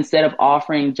Grizzlies, instead of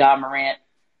offering Ja Morant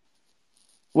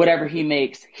whatever he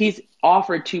makes, he's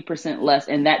offered 2% less,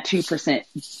 and that 2%,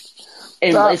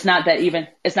 it's not even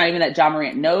that Ja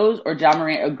Morant knows or Ja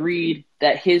Morant agreed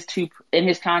that in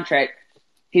his contract,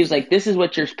 he was like, this is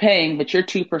what you're paying, but your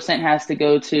 2% has to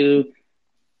go to,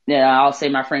 I'll say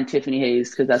my friend Tiffany Hayes,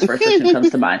 because that's the first person that comes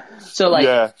to mind. So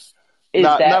like,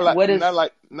 not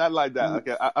like that.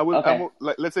 Okay, I would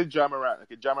like, let's say Ja Morant.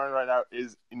 Okay, Ja Morant right now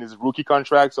is in his rookie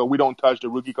contract, so we don't touch the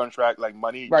rookie contract like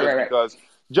money,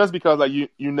 just because like you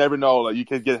never know, like you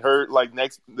could get hurt like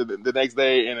the next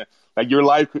day, and like your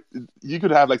life, you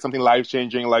could have like something life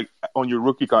changing like on your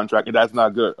rookie contract, and that's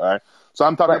not good. All right, so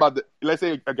I'm talking about let's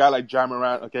say a guy like Ja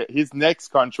Morant. Okay, his next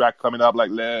contract coming up,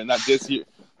 like not this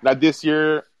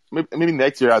year, maybe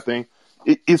next year. I think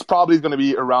it's probably going to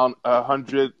be around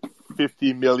 $150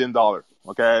 million.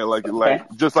 Okay,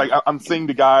 just like I'm seeing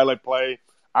the guy like play.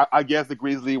 I guess the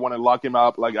Grizzlies want to lock him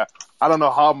up. Like I don't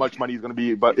know how much money it's going to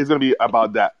be, but it's going to be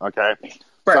about that. Okay,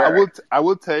 I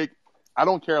will take. I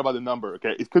don't care about the number.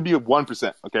 Okay, it could be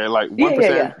 1%. Okay, like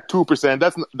 1%,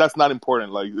 2%. That's not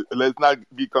important. Like let's not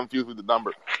be confused with the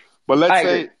number. But let's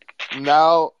say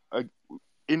now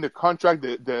in the contract,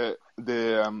 the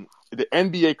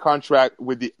NBA contract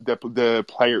with the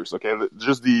players, okay,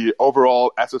 just the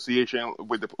overall association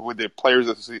with the players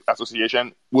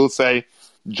association will say,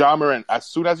 Ja Morant, as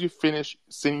soon as you finish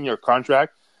signing your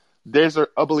contract, there's an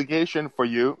obligation for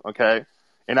you, okay.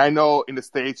 And I know in the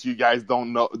States you guys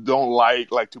don't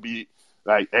like to be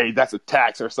like, hey, that's a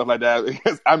tax or stuff like that.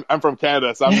 Because I'm from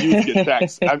Canada, so I'm used to get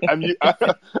taxed.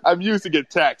 I'm used to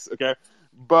get taxed, okay.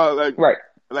 But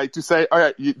like to say, all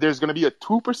right, there's going to be a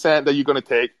 2% that you're going to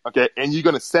take, okay, and you're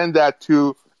going to send that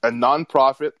to a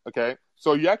nonprofit, okay.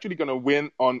 So you're actually going to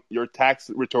win on your tax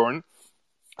return.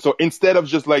 So instead of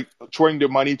just like throwing the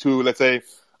money to, let's say,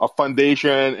 a foundation,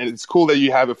 and it's cool that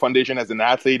you have a foundation as an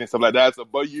athlete and stuff like that. So,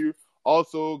 but you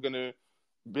also going to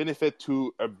benefit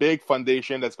to a big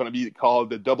foundation that's going to be called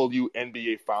the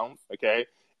WNBA Fund, okay,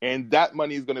 and that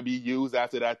money is going to be used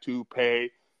after that to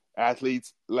pay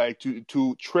athletes, like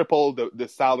to triple the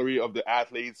salary of the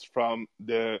athletes from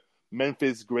the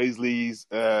Memphis Grizzlies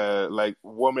like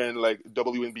women like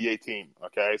WNBA team.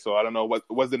 Okay, so I don't know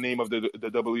what's the name of the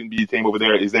WNBA team over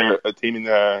there. Is there a team in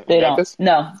Memphis?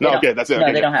 No. Okay, that's it. No,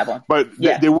 okay, they don't have one. But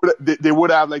they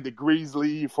would have like the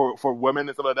Grizzly for women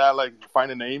and stuff like that. Like find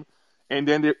a name, and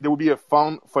then there would be a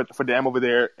fund for them over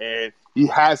there, and he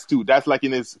has to. That's like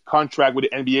in his contract with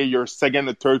the NBA, your second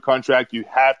or third contract, you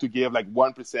have to give like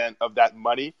 1% of that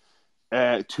money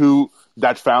to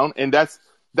that fund, and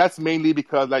that's mainly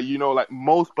because like like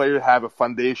most players have a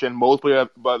foundation,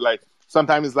 but like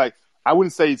sometimes it's like I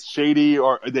wouldn't say it's shady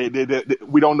or they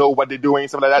we don't know what they're doing,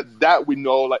 something like that. That we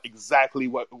know like exactly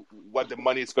what the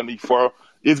money is going to be for.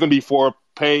 It's going to be for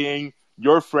paying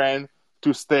your friend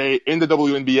to stay in the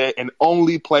WNBA and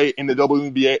only play in the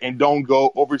WNBA and don't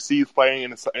go overseas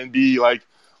playing and be like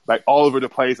all over the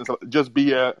place and so just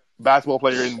be a basketball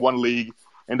player in one league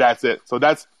and that's it. So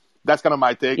that's kind of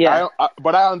my take. Yeah.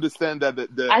 But I understand that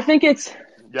I think it's.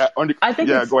 Yeah.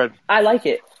 Go ahead. I like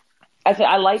it.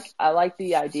 I like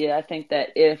the idea. I think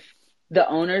that if the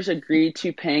owners agree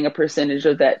to paying a percentage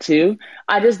of that too,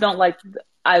 I just don't like.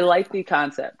 I like the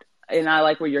concept, and I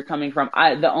like where you're coming from.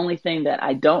 The only thing that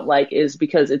I don't like is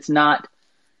because it's not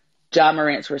Ja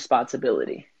Morant's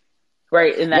responsibility,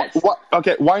 right? And that's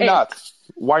okay. Why not?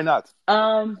 Why not?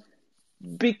 I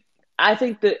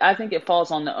think it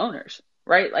falls on the owners.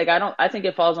 Right? Like, I think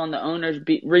it falls on the owners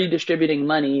redistributing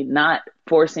money, not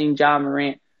forcing Ja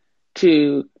Morant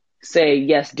to say,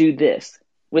 yes, do this.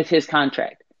 with his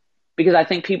contract, because I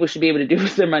think people should be able to do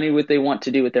with their money what they want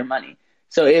to do with their money.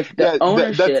 So if the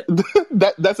ownership,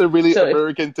 that's a really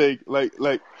American take.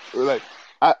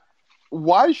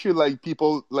 Why should like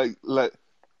people like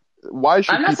why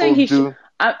should I'm not people saying he do? should.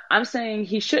 I'm saying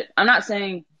he should. I'm not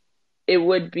saying it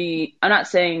would be. I'm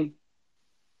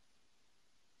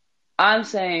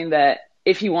saying that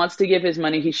if he wants to give his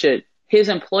money, he should. His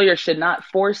employer should not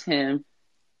force him.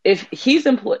 If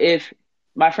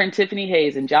my friend Tiffany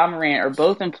Hayes and Ja Morant are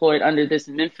both employed under this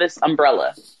Memphis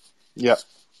umbrella, yeah,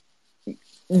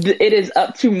 it is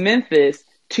up to Memphis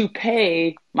to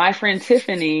pay my friend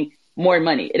Tiffany more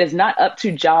money. It is not up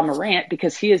to Ja Morant,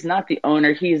 because he is not the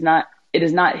owner. He is not. It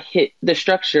is not hit the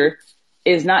structure.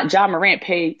 It is not Ja Morant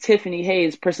pay Tiffany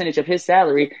Hayes percentage of his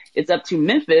salary. It's up to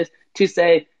Memphis to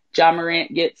say Ja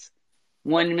Morant gets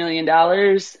 $1 million.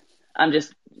 I'm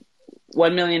just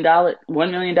 $1 million,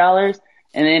 and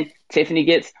then Tiffany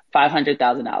gets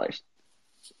 $500,000.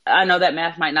 I know that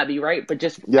math might not be right, but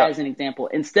just as an example,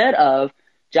 instead of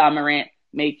Ja Morant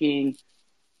making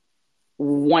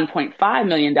 $1.5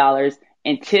 million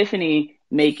and Tiffany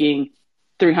making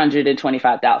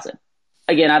 $325,000.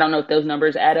 Again, I don't know if those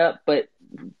numbers add up, but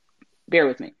bear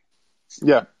with me.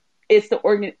 Yeah. It's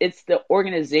the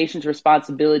organization's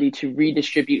responsibility to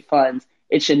redistribute funds.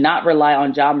 It should not rely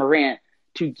on Ja Morant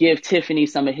to give Tiffany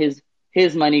some of his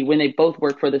money when they both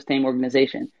work for the same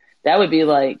organization. That would be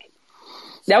like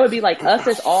us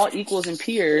as all equals and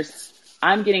peers.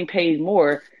 I'm getting paid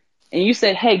more, and you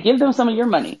said, "Hey, give them some of your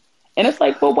money." And it's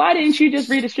like, well, why didn't you just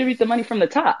redistribute the money from the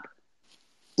top?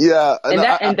 Yeah,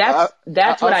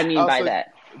 that's what I mean by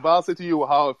that. But I'll say to you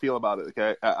how I feel about it.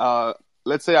 Okay,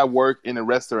 let's say I work in a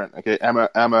restaurant. Okay, I'm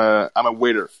a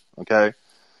waiter. Okay,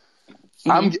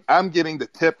 mm-hmm. I'm getting the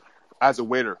tip as a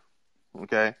waiter.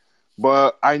 Okay,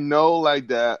 but I know like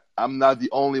that I'm not the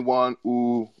only one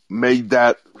who made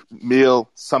that meal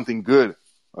something good.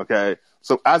 Okay,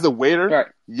 so as a waiter, right.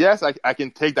 Yes, I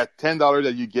can take that $10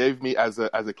 that you gave me as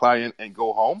a client and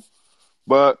go home.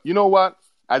 But you know what?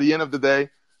 At the end of the day,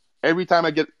 every time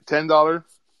I get $10,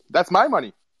 that's my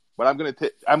money. But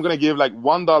I'm gonna give like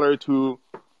 $1 to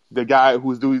the guy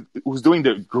who's doing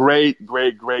the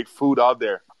great food out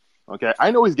there. Okay,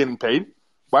 I know he's getting paid,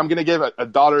 but I'm gonna give a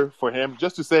dollar for him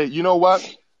just to say, you know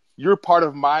what? You're part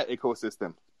of my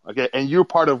ecosystem. Okay, and you're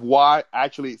part of why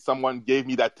actually someone gave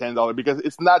me that $10, because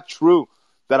it's not true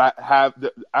that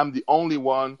I'm the only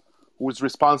one who's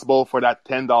responsible for that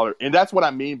 $10. And that's what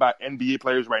I mean by NBA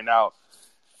players right now.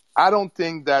 I don't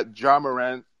think that Ja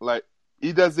Morant, like,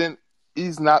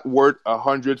 he's not worth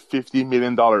 $150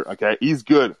 million. Okay, he's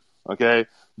good. Okay,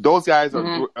 those guys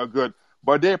are good,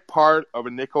 but they're part of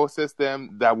an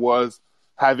ecosystem that was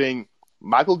having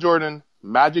Michael Jordan,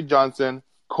 Magic Johnson,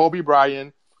 Kobe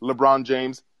Bryant, LeBron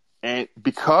James, and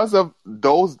because of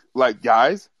those like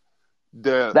guys,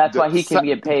 that's why he can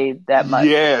get paid that much.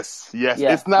 Yes. Yeah,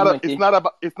 it's not about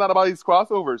these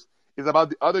crossovers. It's about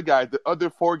the other guys, the other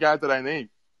four guys that I named.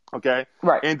 Okay,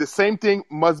 right. And the same thing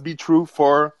must be true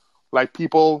for like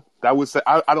people that would say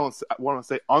I don't want to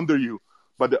say under you,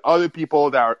 but the other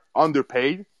people that are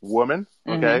underpaid, women.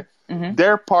 Okay,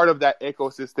 they're part of that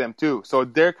ecosystem too. So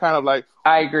they're kind of like,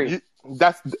 I agree.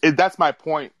 That's my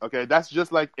point. Okay, that's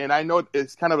just like, and I know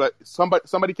it's kind of like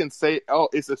somebody can say, oh,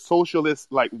 it's a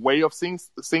socialist like way of seeing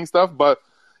stuff, but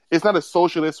it's not a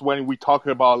socialist when we talk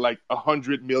about like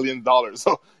 $100 million.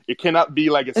 So it cannot be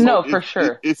like for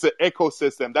sure. It's an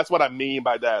ecosystem. That's what I mean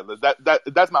by that.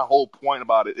 That's my whole point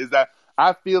about it. Is that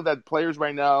I feel that players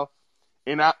right now,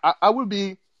 and I would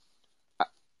be.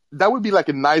 That would be like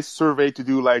a nice survey to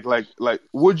do. Like,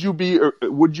 would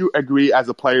you agree as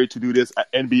a player to do this,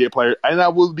 an NBA player? And I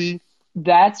will be.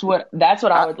 That's what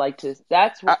I would like to.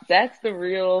 That's what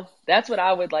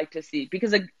I would like to see.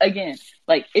 Because again,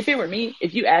 like if it were me,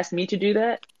 if you asked me to do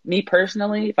that, me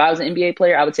personally, if I was an NBA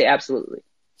player, I would say absolutely.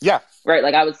 Yeah. Right.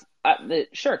 Like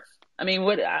sure. I mean,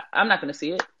 I'm not going to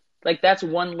see it. Like that's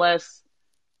one less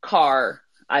car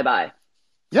I buy.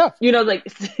 Yeah. You know, like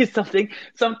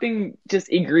something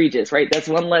just egregious, right? That's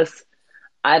one less,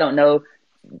 I don't know,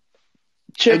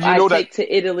 trip I take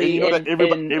to Italy and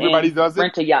everybody does it.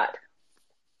 Rent a yacht.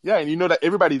 Yeah, and you know that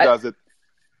everybody does it.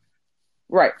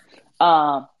 Right.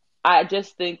 I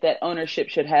just think that ownership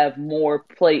should have more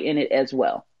play in it as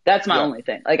well. That's my only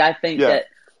thing. Like I think that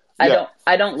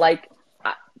I don't like,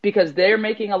 because they're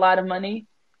making a lot of money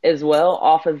as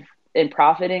well and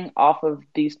profiting off of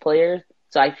these players.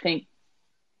 So I think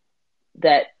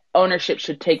that ownership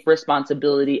should take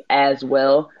responsibility as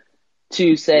well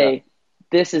to say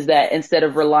this is that, instead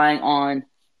of relying on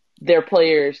their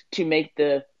players to make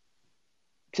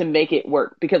it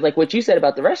work. Because like what you said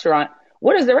about the restaurant,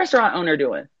 what is the restaurant owner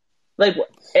doing? Like,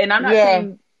 and I'm not Yeah,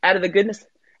 saying out of the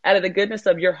goodness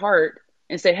of your heart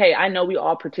and say, hey, I know we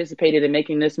all participated in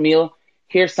making this meal.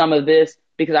 Here's some of this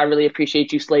because I really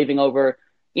appreciate you slaving over,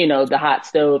 the hot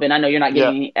stove. And I know you're not yeah,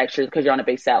 getting any extras because you're on a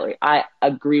base salary. I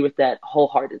agree with that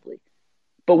wholeheartedly.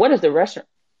 But what is the restaurant?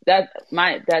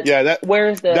 yeah. That Where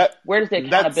does the that's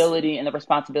accountability and the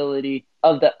responsibility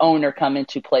of the owner come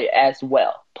into play as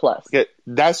well? Plus, okay.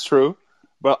 That's true.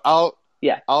 But I'll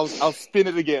yeah, I'll spin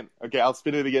it again. Okay, I'll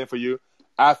spin it again for you.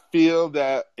 I feel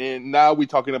that, and now we're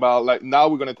talking about now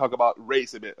we're going to talk about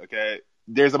race a bit. Okay,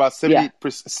 there's about yeah,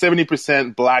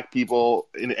 70% black people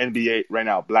in the NBA right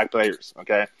now, black players.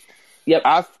 Okay, yep,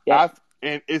 yep,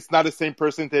 and it's not the same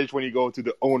percentage when you go to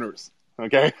the owners.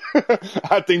 Okay,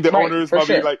 I think the right, owners for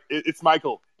probably sure. it's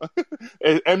Michael,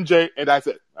 and MJ, and that's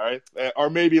it. All right, or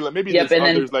maybe Yep, there's and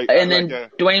others then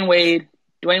Dwayne Wade.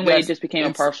 Dwayne Wade yes, just became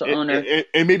a partial owner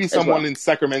and maybe as someone well. in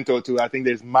Sacramento too. I think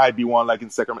there's might be one like in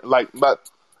Sacramento. But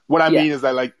what I Yeah. mean is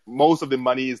that most of the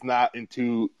money is not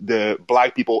into the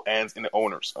black people and in the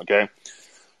owners. Okay,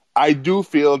 I do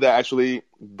feel that actually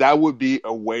that would be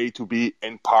a way to be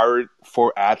empowered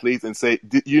for athletes and say,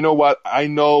 you know what? I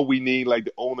know we need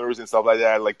the owners and stuff like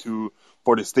that,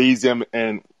 for the stadium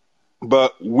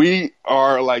but we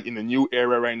are in a new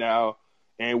era right now,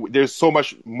 and there's so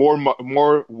much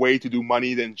more way to do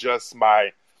money than just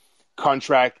my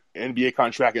contract, NBA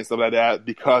contract and stuff like that,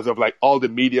 because of all the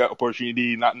media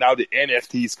opportunity. Not now the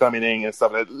NFTs coming in and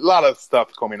stuff. A lot of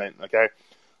stuff coming in. Okay,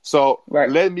 so Right.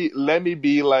 let me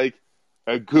be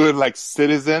a good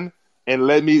citizen, and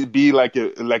let me be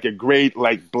a great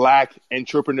black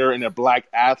entrepreneur and a black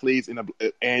athlete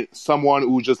and someone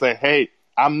who just hey,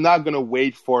 I'm not gonna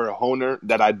wait for a owner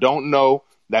that I don't know,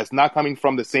 that's not coming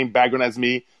from the same background as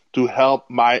me, to help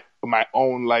my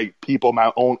own people,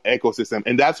 my own ecosystem.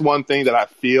 And that's one thing that I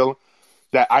feel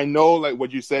that I know,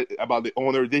 what you said about the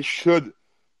owner, they should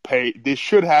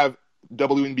have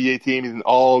WNBA teams and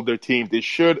all their teams. They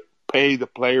should pay the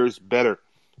players better,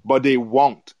 but they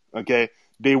won't. Okay,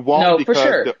 they won't, No, for because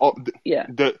sure. Yeah.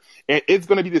 and it's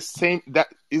going to be the same. That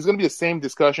is going to be the same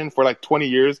discussion for 20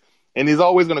 years, and he's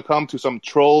always going to come to some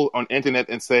troll on internet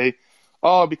and say,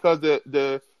 "Oh, because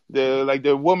the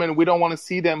women, we don't want to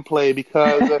see them play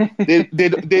because they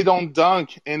don't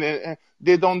dunk, and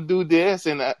they don't do this,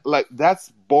 and that's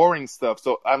boring stuff."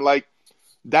 So I'm like,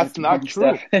 that's That's not boring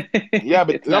stuff. true. Yeah,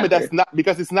 but It's no, not but true. that's not,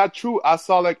 because it's not true. I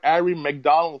saw Ari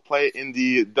McDonald play in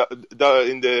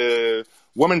the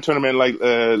women tournament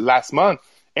last month,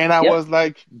 and I Yep. was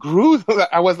Groot.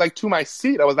 I was to my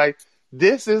seat. I was like,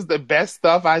 this is the best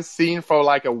stuff I've seen for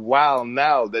a while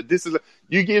now. That this is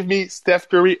you give me Steph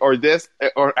Curry or this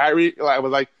or Ari. I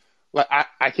was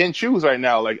I can't choose right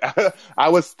now. I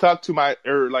was stuck to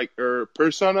her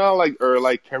persona, her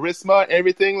charisma,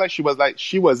 everything. She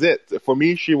was it for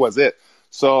me. She was it.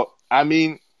 So I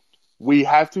mean, we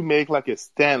have to make a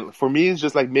stand. For me, it's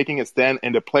just making a stand,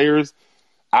 and the players.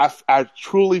 I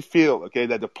truly feel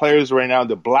that the players right now,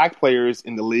 the black players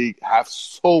in the league, have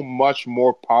so much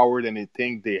more power than they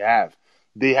think they have.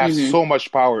 They have Hmm. so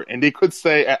much power, and they could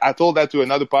say. I told that to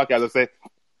another podcast. I say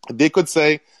they could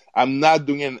say, I'm not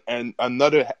doing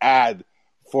another ad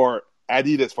for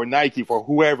Adidas, for Nike, for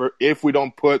whoever, if we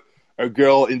don't put a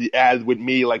girl in the ad with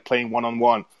me, playing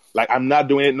one-on-one. I'm not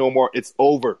doing it no more. It's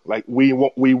over. We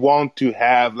want to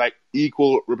have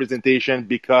equal representation,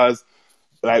 because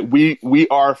we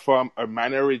are from a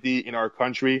minority in our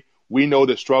country. We know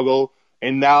the struggle,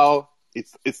 and now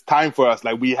it's time for us.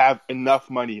 We have enough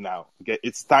money now. Okay,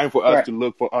 it's time for us Right. to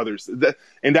look for others.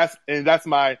 And that's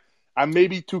my. I may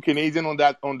be too Canadian on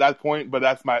that point, but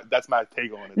that's my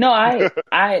take on No, it.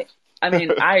 I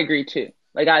mean, I agree too.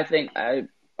 I think I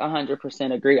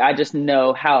 100% agree. I just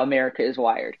know how America is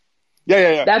wired. Yeah,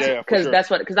 yeah, yeah, That's yeah, yeah, for because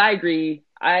sure. because I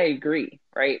agree,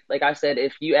 right? Like I said,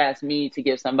 if you ask me to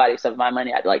give somebody some of my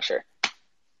money, I'd be like, sure,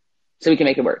 so we can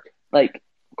make it work.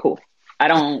 Cool. I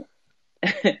don't.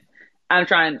 I'm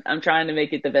trying to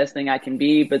make it the best thing I can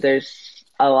be, but there's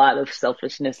a lot of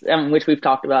selfishness, which we've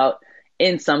talked about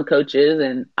in some coaches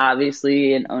and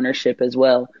obviously in ownership as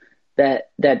well, that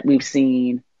we've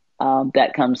seen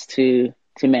that comes to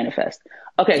manifest.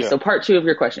 Okay, Yeah. so part two of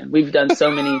your question. We've done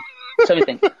so many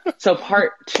things. So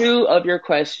part two of your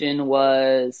question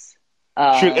was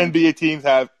Should um, NBA teams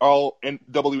have all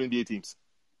WNBA teams?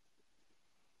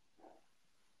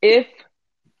 if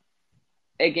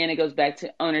again it goes back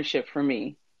to ownership for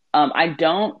me. I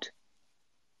don't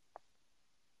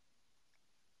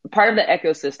part of the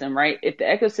ecosystem, right? If the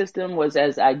ecosystem was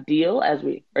as ideal as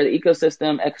or the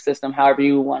ecosystem, however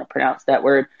you want to pronounce that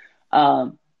word,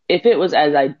 um, if it was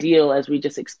as ideal as we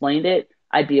just explained it,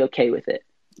 I'd be okay with it.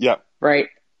 Yeah. right?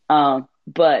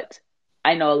 But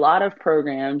I know a lot of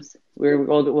programs.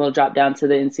 We'll drop down to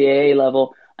the NCAA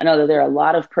level. I know that there are a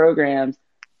lot of programs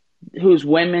whose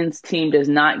women's team does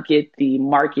not get the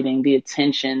marketing, the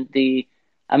attention, the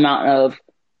amount of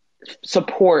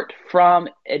support from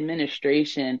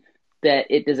administration that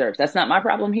it deserves. That's not my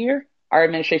problem here. Our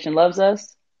administration loves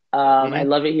us. I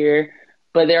love it here.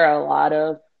 But there are a lot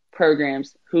of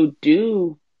programs who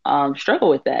do struggle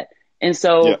with that. And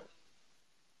so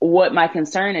what my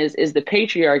concern is the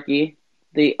patriarchy,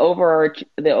 the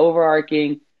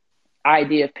overarching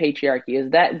idea of patriarchy.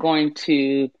 Is that going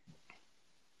to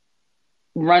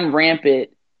run rampant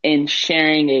in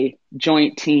sharing a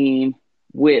joint team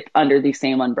with under the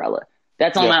same umbrella?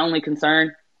 That's all my only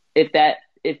concern.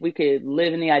 If we could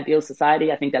live in the ideal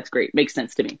society, I think that's great. Makes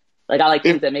sense to me. Like, I like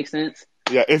things that make sense.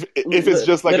 Yeah, if it's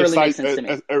just like a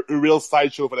real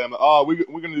sideshow for them. Oh,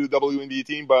 we're gonna do the WNBA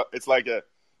team, but it's like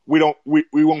we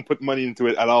won't put money into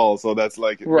it at all. So that's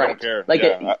like we don't care. Like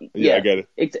I get it.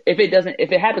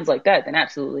 If it happens like that, then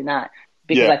absolutely not.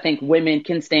 Because I think women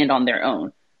can stand on their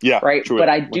own. Yeah, right. True. But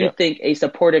I do think a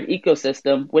supportive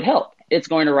ecosystem would help. It's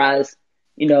going to rise.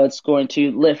 It's going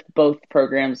to lift both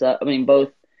programs up. I mean, both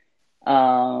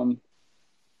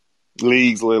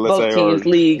leagues, let's say, teams,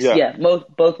 leagues. Yeah,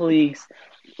 both leagues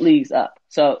up.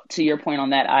 So to your point on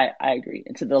that, I agree.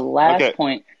 And to the last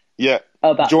point,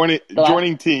 about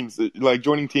joining teams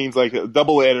like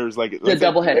double headers, like the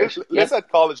double headers. Let's at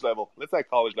college level.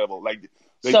 Like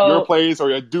your players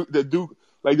or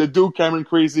the Duke Cameron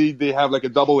Crazy, they have like a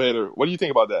double header. What do you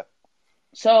think about that?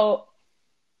 So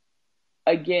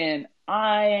again,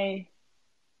 I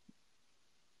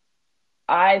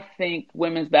think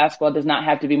women's basketball does not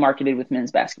have to be marketed with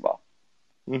men's basketball.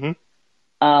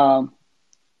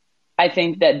 I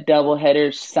think that double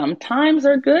headers sometimes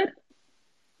are good,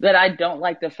 but I don't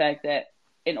like the fact that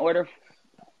in order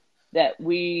that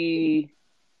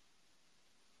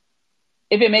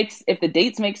if the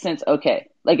dates make sense, okay.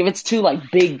 Like if it's two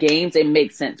like big games, it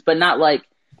makes sense, but not like,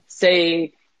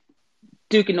 say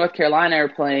Duke and North Carolina are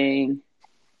playing,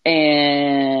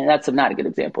 and that's not a good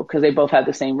example because they both have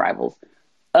the same rivals.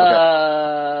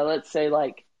 Let's say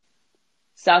like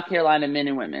South Carolina men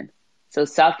and women. So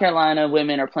South Carolina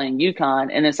women are playing UConn,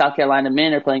 and then South Carolina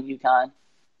men are playing UConn.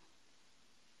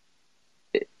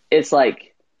 It's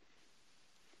like,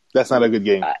 that's not a good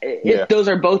game. Those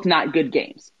are both not good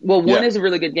games. Well, one is a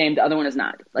really good game. The other one is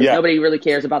not. Like nobody really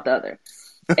cares about the other.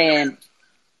 And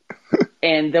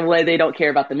and the way they don't care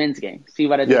about the men's game. See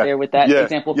what I did there with that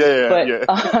example?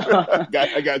 I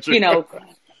got you.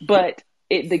 But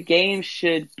the game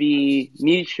should be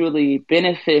mutually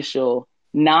beneficial,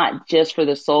 not just for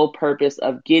the sole purpose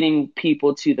of getting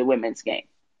people to the women's game.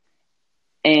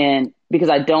 And because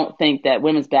I don't think that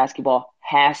women's basketball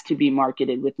has to be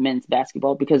marketed with men's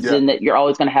basketball, because then that you're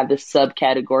always going to have this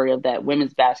subcategory of that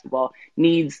women's basketball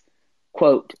needs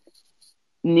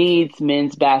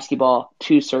men's basketball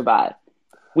to survive.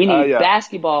 We need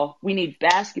basketball. We need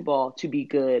basketball to be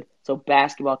good so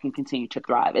basketball can continue to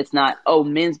thrive. It's not,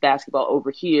 men's basketball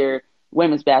over here,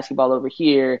 women's basketball over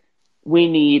here. We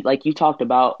need, like you talked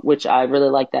about, which I really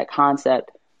like that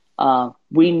concept.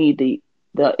 We need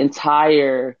the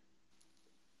entire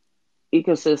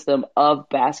ecosystem of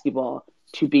basketball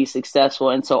to be successful.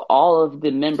 And so all of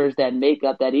the members that make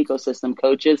up that ecosystem,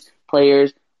 coaches,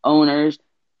 players, owners,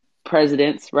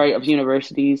 presidents, right, of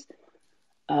universities,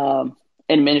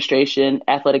 administration,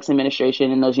 athletics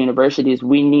administration in those universities,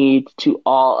 we need to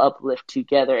all uplift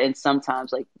together. And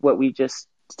sometimes, like what we just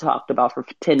talked about for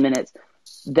 10 minutes,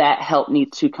 that help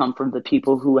needs to come from the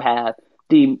people who have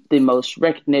the most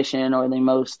recognition or the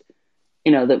most,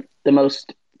 the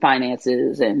most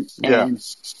finances and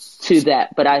to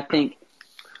that. But I think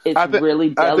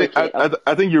really delicate.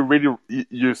 I think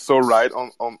you're so right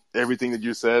on everything that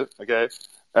you said. Okay.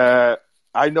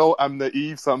 I know I'm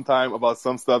naive sometimes about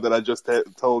some stuff that I just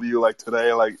told you, like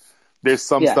today. Like there's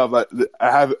some stuff that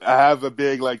I have a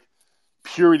big like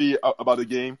purity about the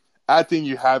game. I think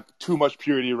you have too much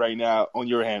purity right now on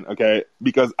your hand, okay?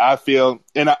 Because I feel,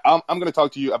 and I'm going to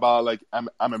talk to you about like I'm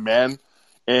a man,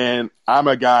 and I'm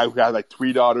a guy who has like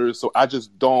 3 daughters, so I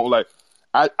just don't like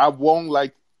I won't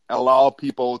like allow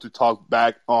people to talk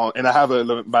back on. And I have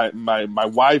my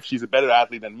wife, she's a better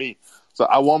athlete than me. So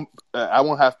I won't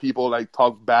have people like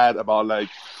talk bad about like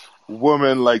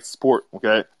women like sport,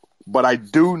 okay? But I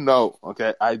do know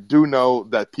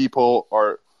that people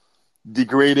are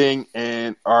degrading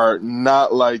and are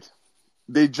not like,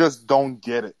 they just don't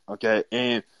get it, okay?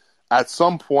 And at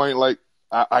some point, like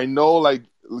I know like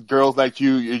girls like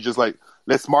you're just like,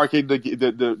 let's market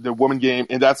the woman game,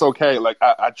 and that's okay. Like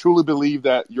I truly believe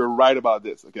that you're right about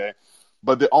this, okay?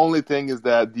 But the only thing is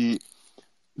that the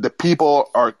people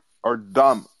are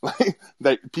dumb.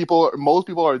 Like most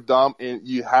people are dumb, and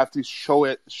you have to show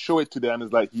it to them.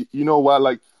 It's like you know what,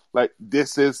 like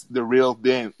this is the real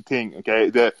thing. Okay,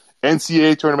 the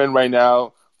NCAA tournament right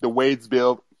now, the way it's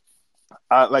built.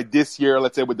 Like this year,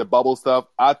 let's say with the bubble stuff,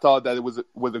 I thought that it was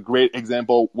a great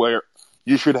example where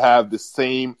you should have the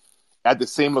same at the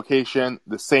same location,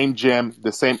 the same gym,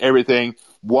 the same everything,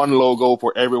 one logo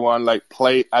for everyone, like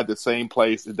play at the same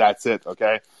place. That's it,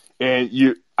 okay? And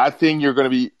I think you're going to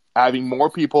be having more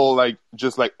people like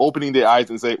just like opening their eyes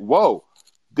and say, whoa,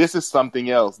 this is something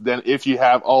else than if you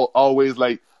have always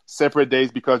like separate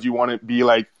days because you want to be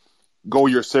like go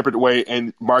your separate way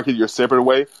and market your separate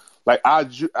way. Like I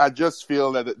just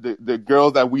feel that the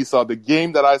girls that we saw, the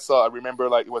game that I saw, I remember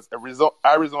like it was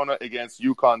Arizona against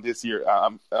UConn this year.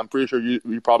 I'm pretty sure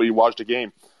you probably watched the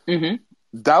game. Mm-hmm.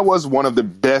 That was one of the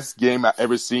best game I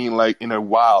ever seen like in a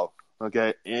while.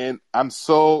 Okay, and I'm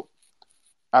so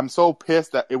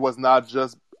pissed that it was not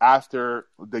just after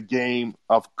the game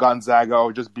of Gonzaga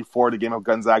or just before the game of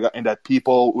Gonzaga, and that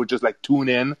people would just like tune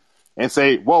in and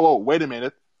say, whoa, wait a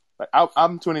minute. Like,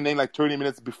 I'm tuning in like 30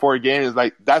 minutes before a game. Is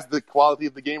like, that's the quality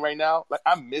of the game right now. Like,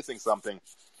 I'm missing something.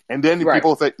 And then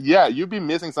people say, yeah, you'd be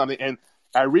missing something. And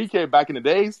Enrique, back in the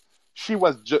days, she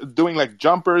was doing like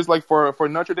jumpers like for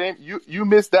Notre Dame. You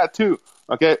missed that too.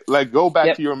 Okay, like go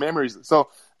back to your memories. So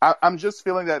I'm just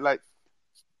feeling that like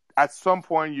at some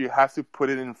point you have to put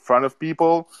it in front of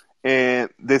people. And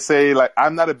they say like,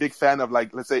 I'm not a big fan of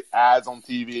like, let's say ads on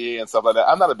TV and stuff like that.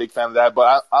 I'm not a big fan of that,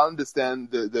 but I understand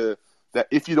that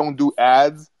if you don't do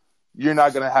ads, you're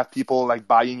not going to have people like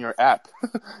buying your app.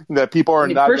 That people are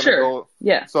not going to go.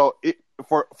 Yeah. So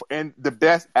and the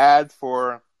best ad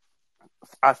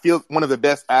I feel one of the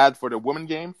best ads for the women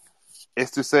game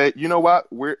is to say, you know what,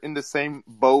 we're in the same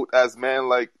boat as men,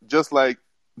 like just like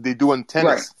they do in tennis.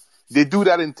 Right. They do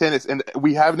that in tennis. And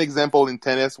we have an example in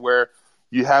tennis where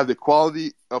you have the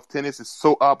quality of tennis is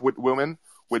so up with women,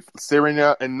 with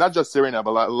Serena, and not just Serena,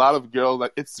 but a lot of girls.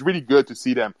 Like it's really good to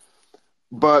see them.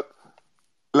 But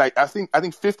like I think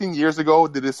 15 years ago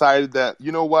they decided that,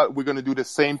 you know what, we're gonna do the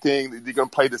same thing. They're gonna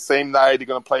play the same night. They're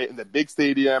gonna play in the big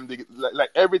stadium. Like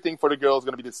everything for the girls is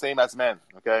gonna be the same as men.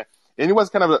 Okay, and it was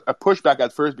kind of a pushback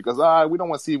at first because we don't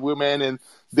want to see women, and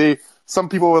some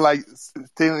people were like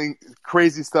telling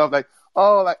crazy stuff like,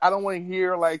 oh, like I don't want to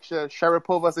hear like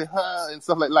Sharapova say and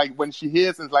stuff like when she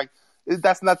hits, and it's like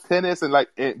that's not tennis, and like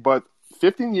but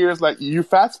 15 years, like you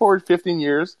fast forward 15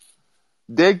 years.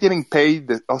 They're getting paid.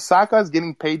 Osaka is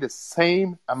getting paid the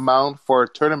same amount for a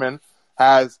tournament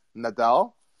as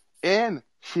Nadal, and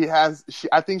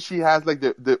I think she has like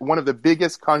the one of the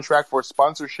biggest contract for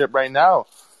sponsorship right now.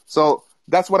 So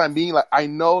that's what I mean. Like I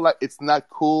know like it's not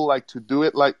cool like to do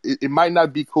it. Like it might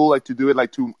not be cool like to do it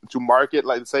like to market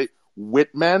like say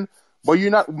with men, but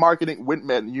you're not marketing with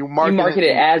men. You market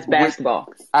it as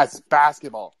basketball. As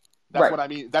basketball. That's what I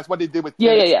mean. That's what they did with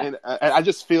tennis. Yeah. And I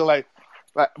just feel like.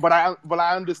 But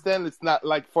I understand it's not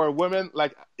like for a woman,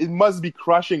 like it must be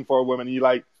crushing for a woman. You're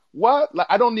like, what? Like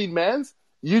I don't need men's.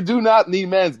 You do not need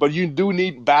men's, but you do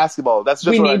need basketball. That's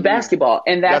just we need basketball,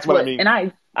 and that's what I mean.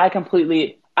 And I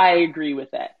completely agree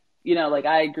with that. You know, like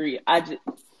I agree.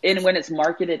 And when it's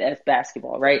marketed as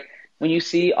basketball, right? When you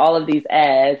see all of these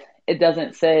ads, it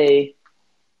doesn't say.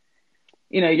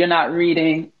 You know, you're not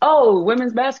reading,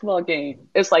 women's basketball game.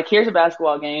 It's like, here's a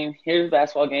basketball game. Here's a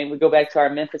basketball game. We go back to our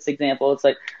Memphis example. It's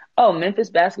like, Memphis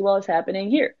basketball is happening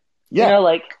here. Yeah. You know,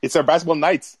 like. It's our basketball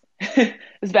nights.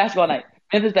 It's basketball night.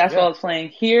 Memphis basketball is playing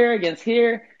here against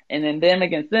here, and then them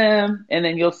against them. And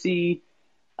then you'll see.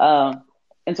 And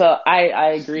so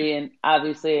I agree. And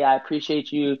obviously, I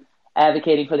appreciate you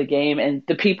advocating for the game. And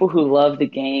the people who love the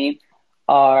game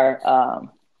are,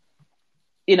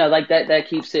 you know, like that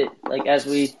keeps it, like as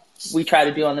we try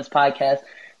to do on this podcast,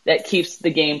 that keeps the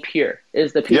game pure,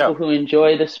 is the people who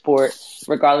enjoy the sport,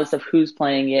 regardless of who's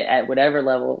playing it at whatever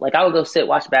level. Like I would go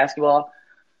watch basketball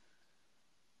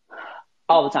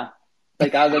all the time.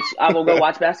 Like I will go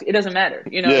watch basketball. It doesn't matter.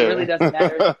 You know, it really doesn't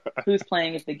matter who's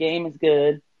playing. If the game is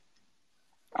good,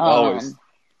 always.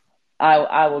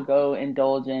 I will go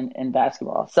indulge in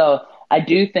basketball. So I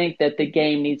do think that the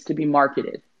game needs to be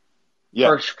marketed.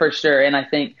 Yeah. For sure. And I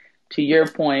think to your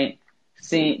point,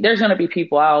 there's going to be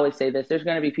people, I always say this, there's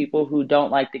going to be people who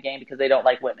don't like the game because they don't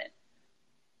like women.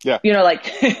 Yeah. You know, like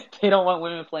they don't want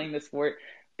women playing the sport.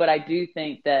 But I do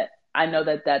think that I know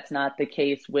that that's not the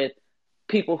case with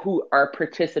people who are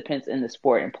participants in the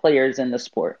sport and players in the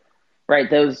sport,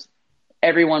 right?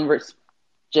 Everyone,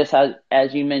 just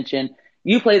as you mentioned,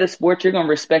 you play the sport, you're going to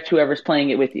respect whoever's playing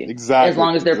it with you. Exactly. As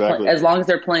long as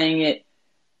they're playing it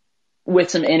with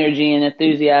some energy and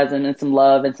enthusiasm and some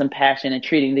love and some passion and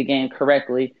treating the game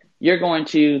correctly, you're going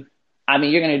to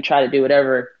try to do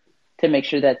whatever to make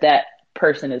sure that that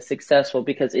person is successful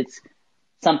because it's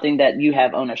something that you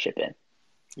have ownership in.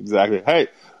 Exactly. Hey,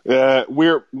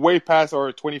 we're way past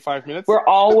our 25 minutes. We're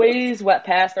always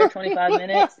past our 25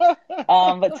 minutes.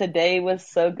 But today was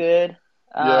so good.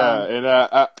 And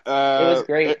it was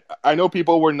great. I know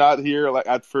people were not here like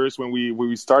at first when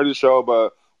we started the show,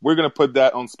 but we're gonna put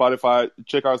that on Spotify.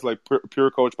 Check out like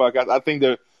Pure Coach Podcast. I think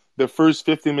the first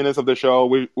 15 minutes of the show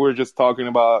we were just talking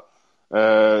about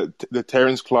the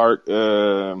Terrence Clark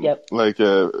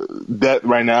death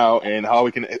right now and how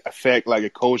it can affect like a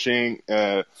coaching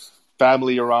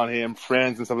family around him,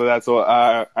 friends and stuff like that. So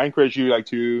I encourage you like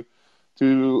to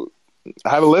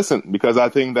have a listen because I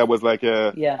think that was like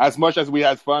as much as we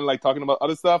had fun like talking about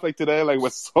other stuff like today, like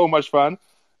was so much fun.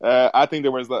 I think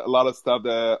there was a lot of stuff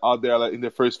out there like in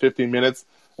the first 15 minutes.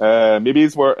 Maybe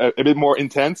it's a bit more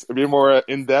intense, a bit more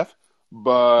in depth,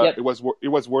 but it was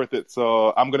worth it.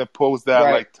 So I'm gonna post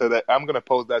that like today. I'm gonna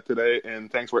post that today.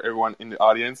 And thanks for everyone in the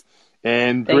audience.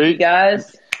 And thank you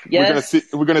guys. Yes.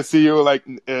 We're gonna see you like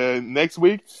next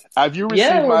week. Have you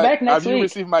received you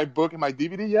received my book and my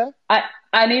DVD yet?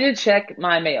 I need to check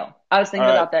my mail. I was thinking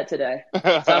about that today, so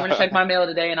I'm gonna check my mail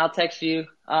today, and I'll text you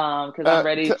because I'm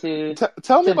ready to.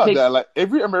 Tell me about that. Like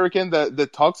every American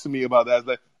that talks to me about that is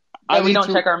like, we don't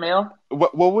check our mail.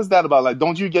 What was that about? Like,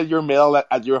 don't you get your mail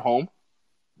at your home?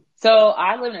 So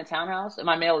I live in a townhouse, and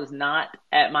my mail is not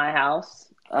at my house.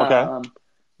 Okay.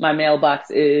 My mailbox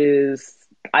is.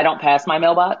 I don't pass my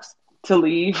mailbox to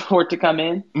leave or to come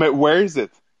in. Where is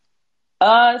it?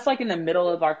 It's like in the middle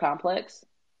of our complex.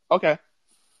 Okay.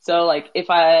 So like if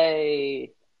I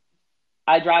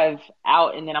drive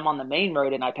out and then I'm on the main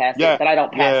road and I pass it, but I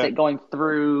don't pass it going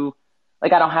through.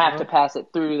 Like I don't have to pass it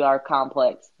through our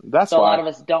complex. That's so a lot of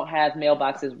us don't have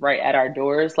mailboxes right at our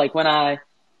doors. Like when I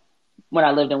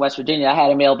lived in West Virginia, I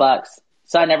had a mailbox.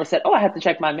 So I never said, I have to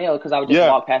check my mail because I would just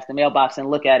walk past the mailbox and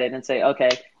look at it and say, okay,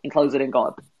 and close it and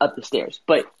go up the stairs.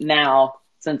 But now,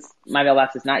 since my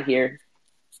mailbox is not here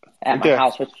at my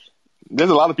house, which... There's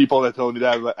a lot of people that told me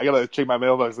that. Like, I got to check my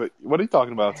mailbox. Like, what are you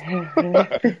talking about?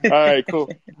 All right,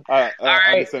 cool. All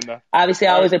right. Obviously,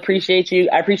 I always appreciate you.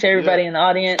 I appreciate everybody in the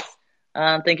audience.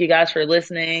 Thank you guys for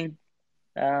listening.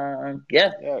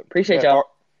 Appreciate y'all.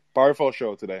 Powerful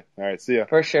show today. All right, see ya.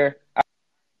 For sure.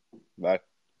 Bye.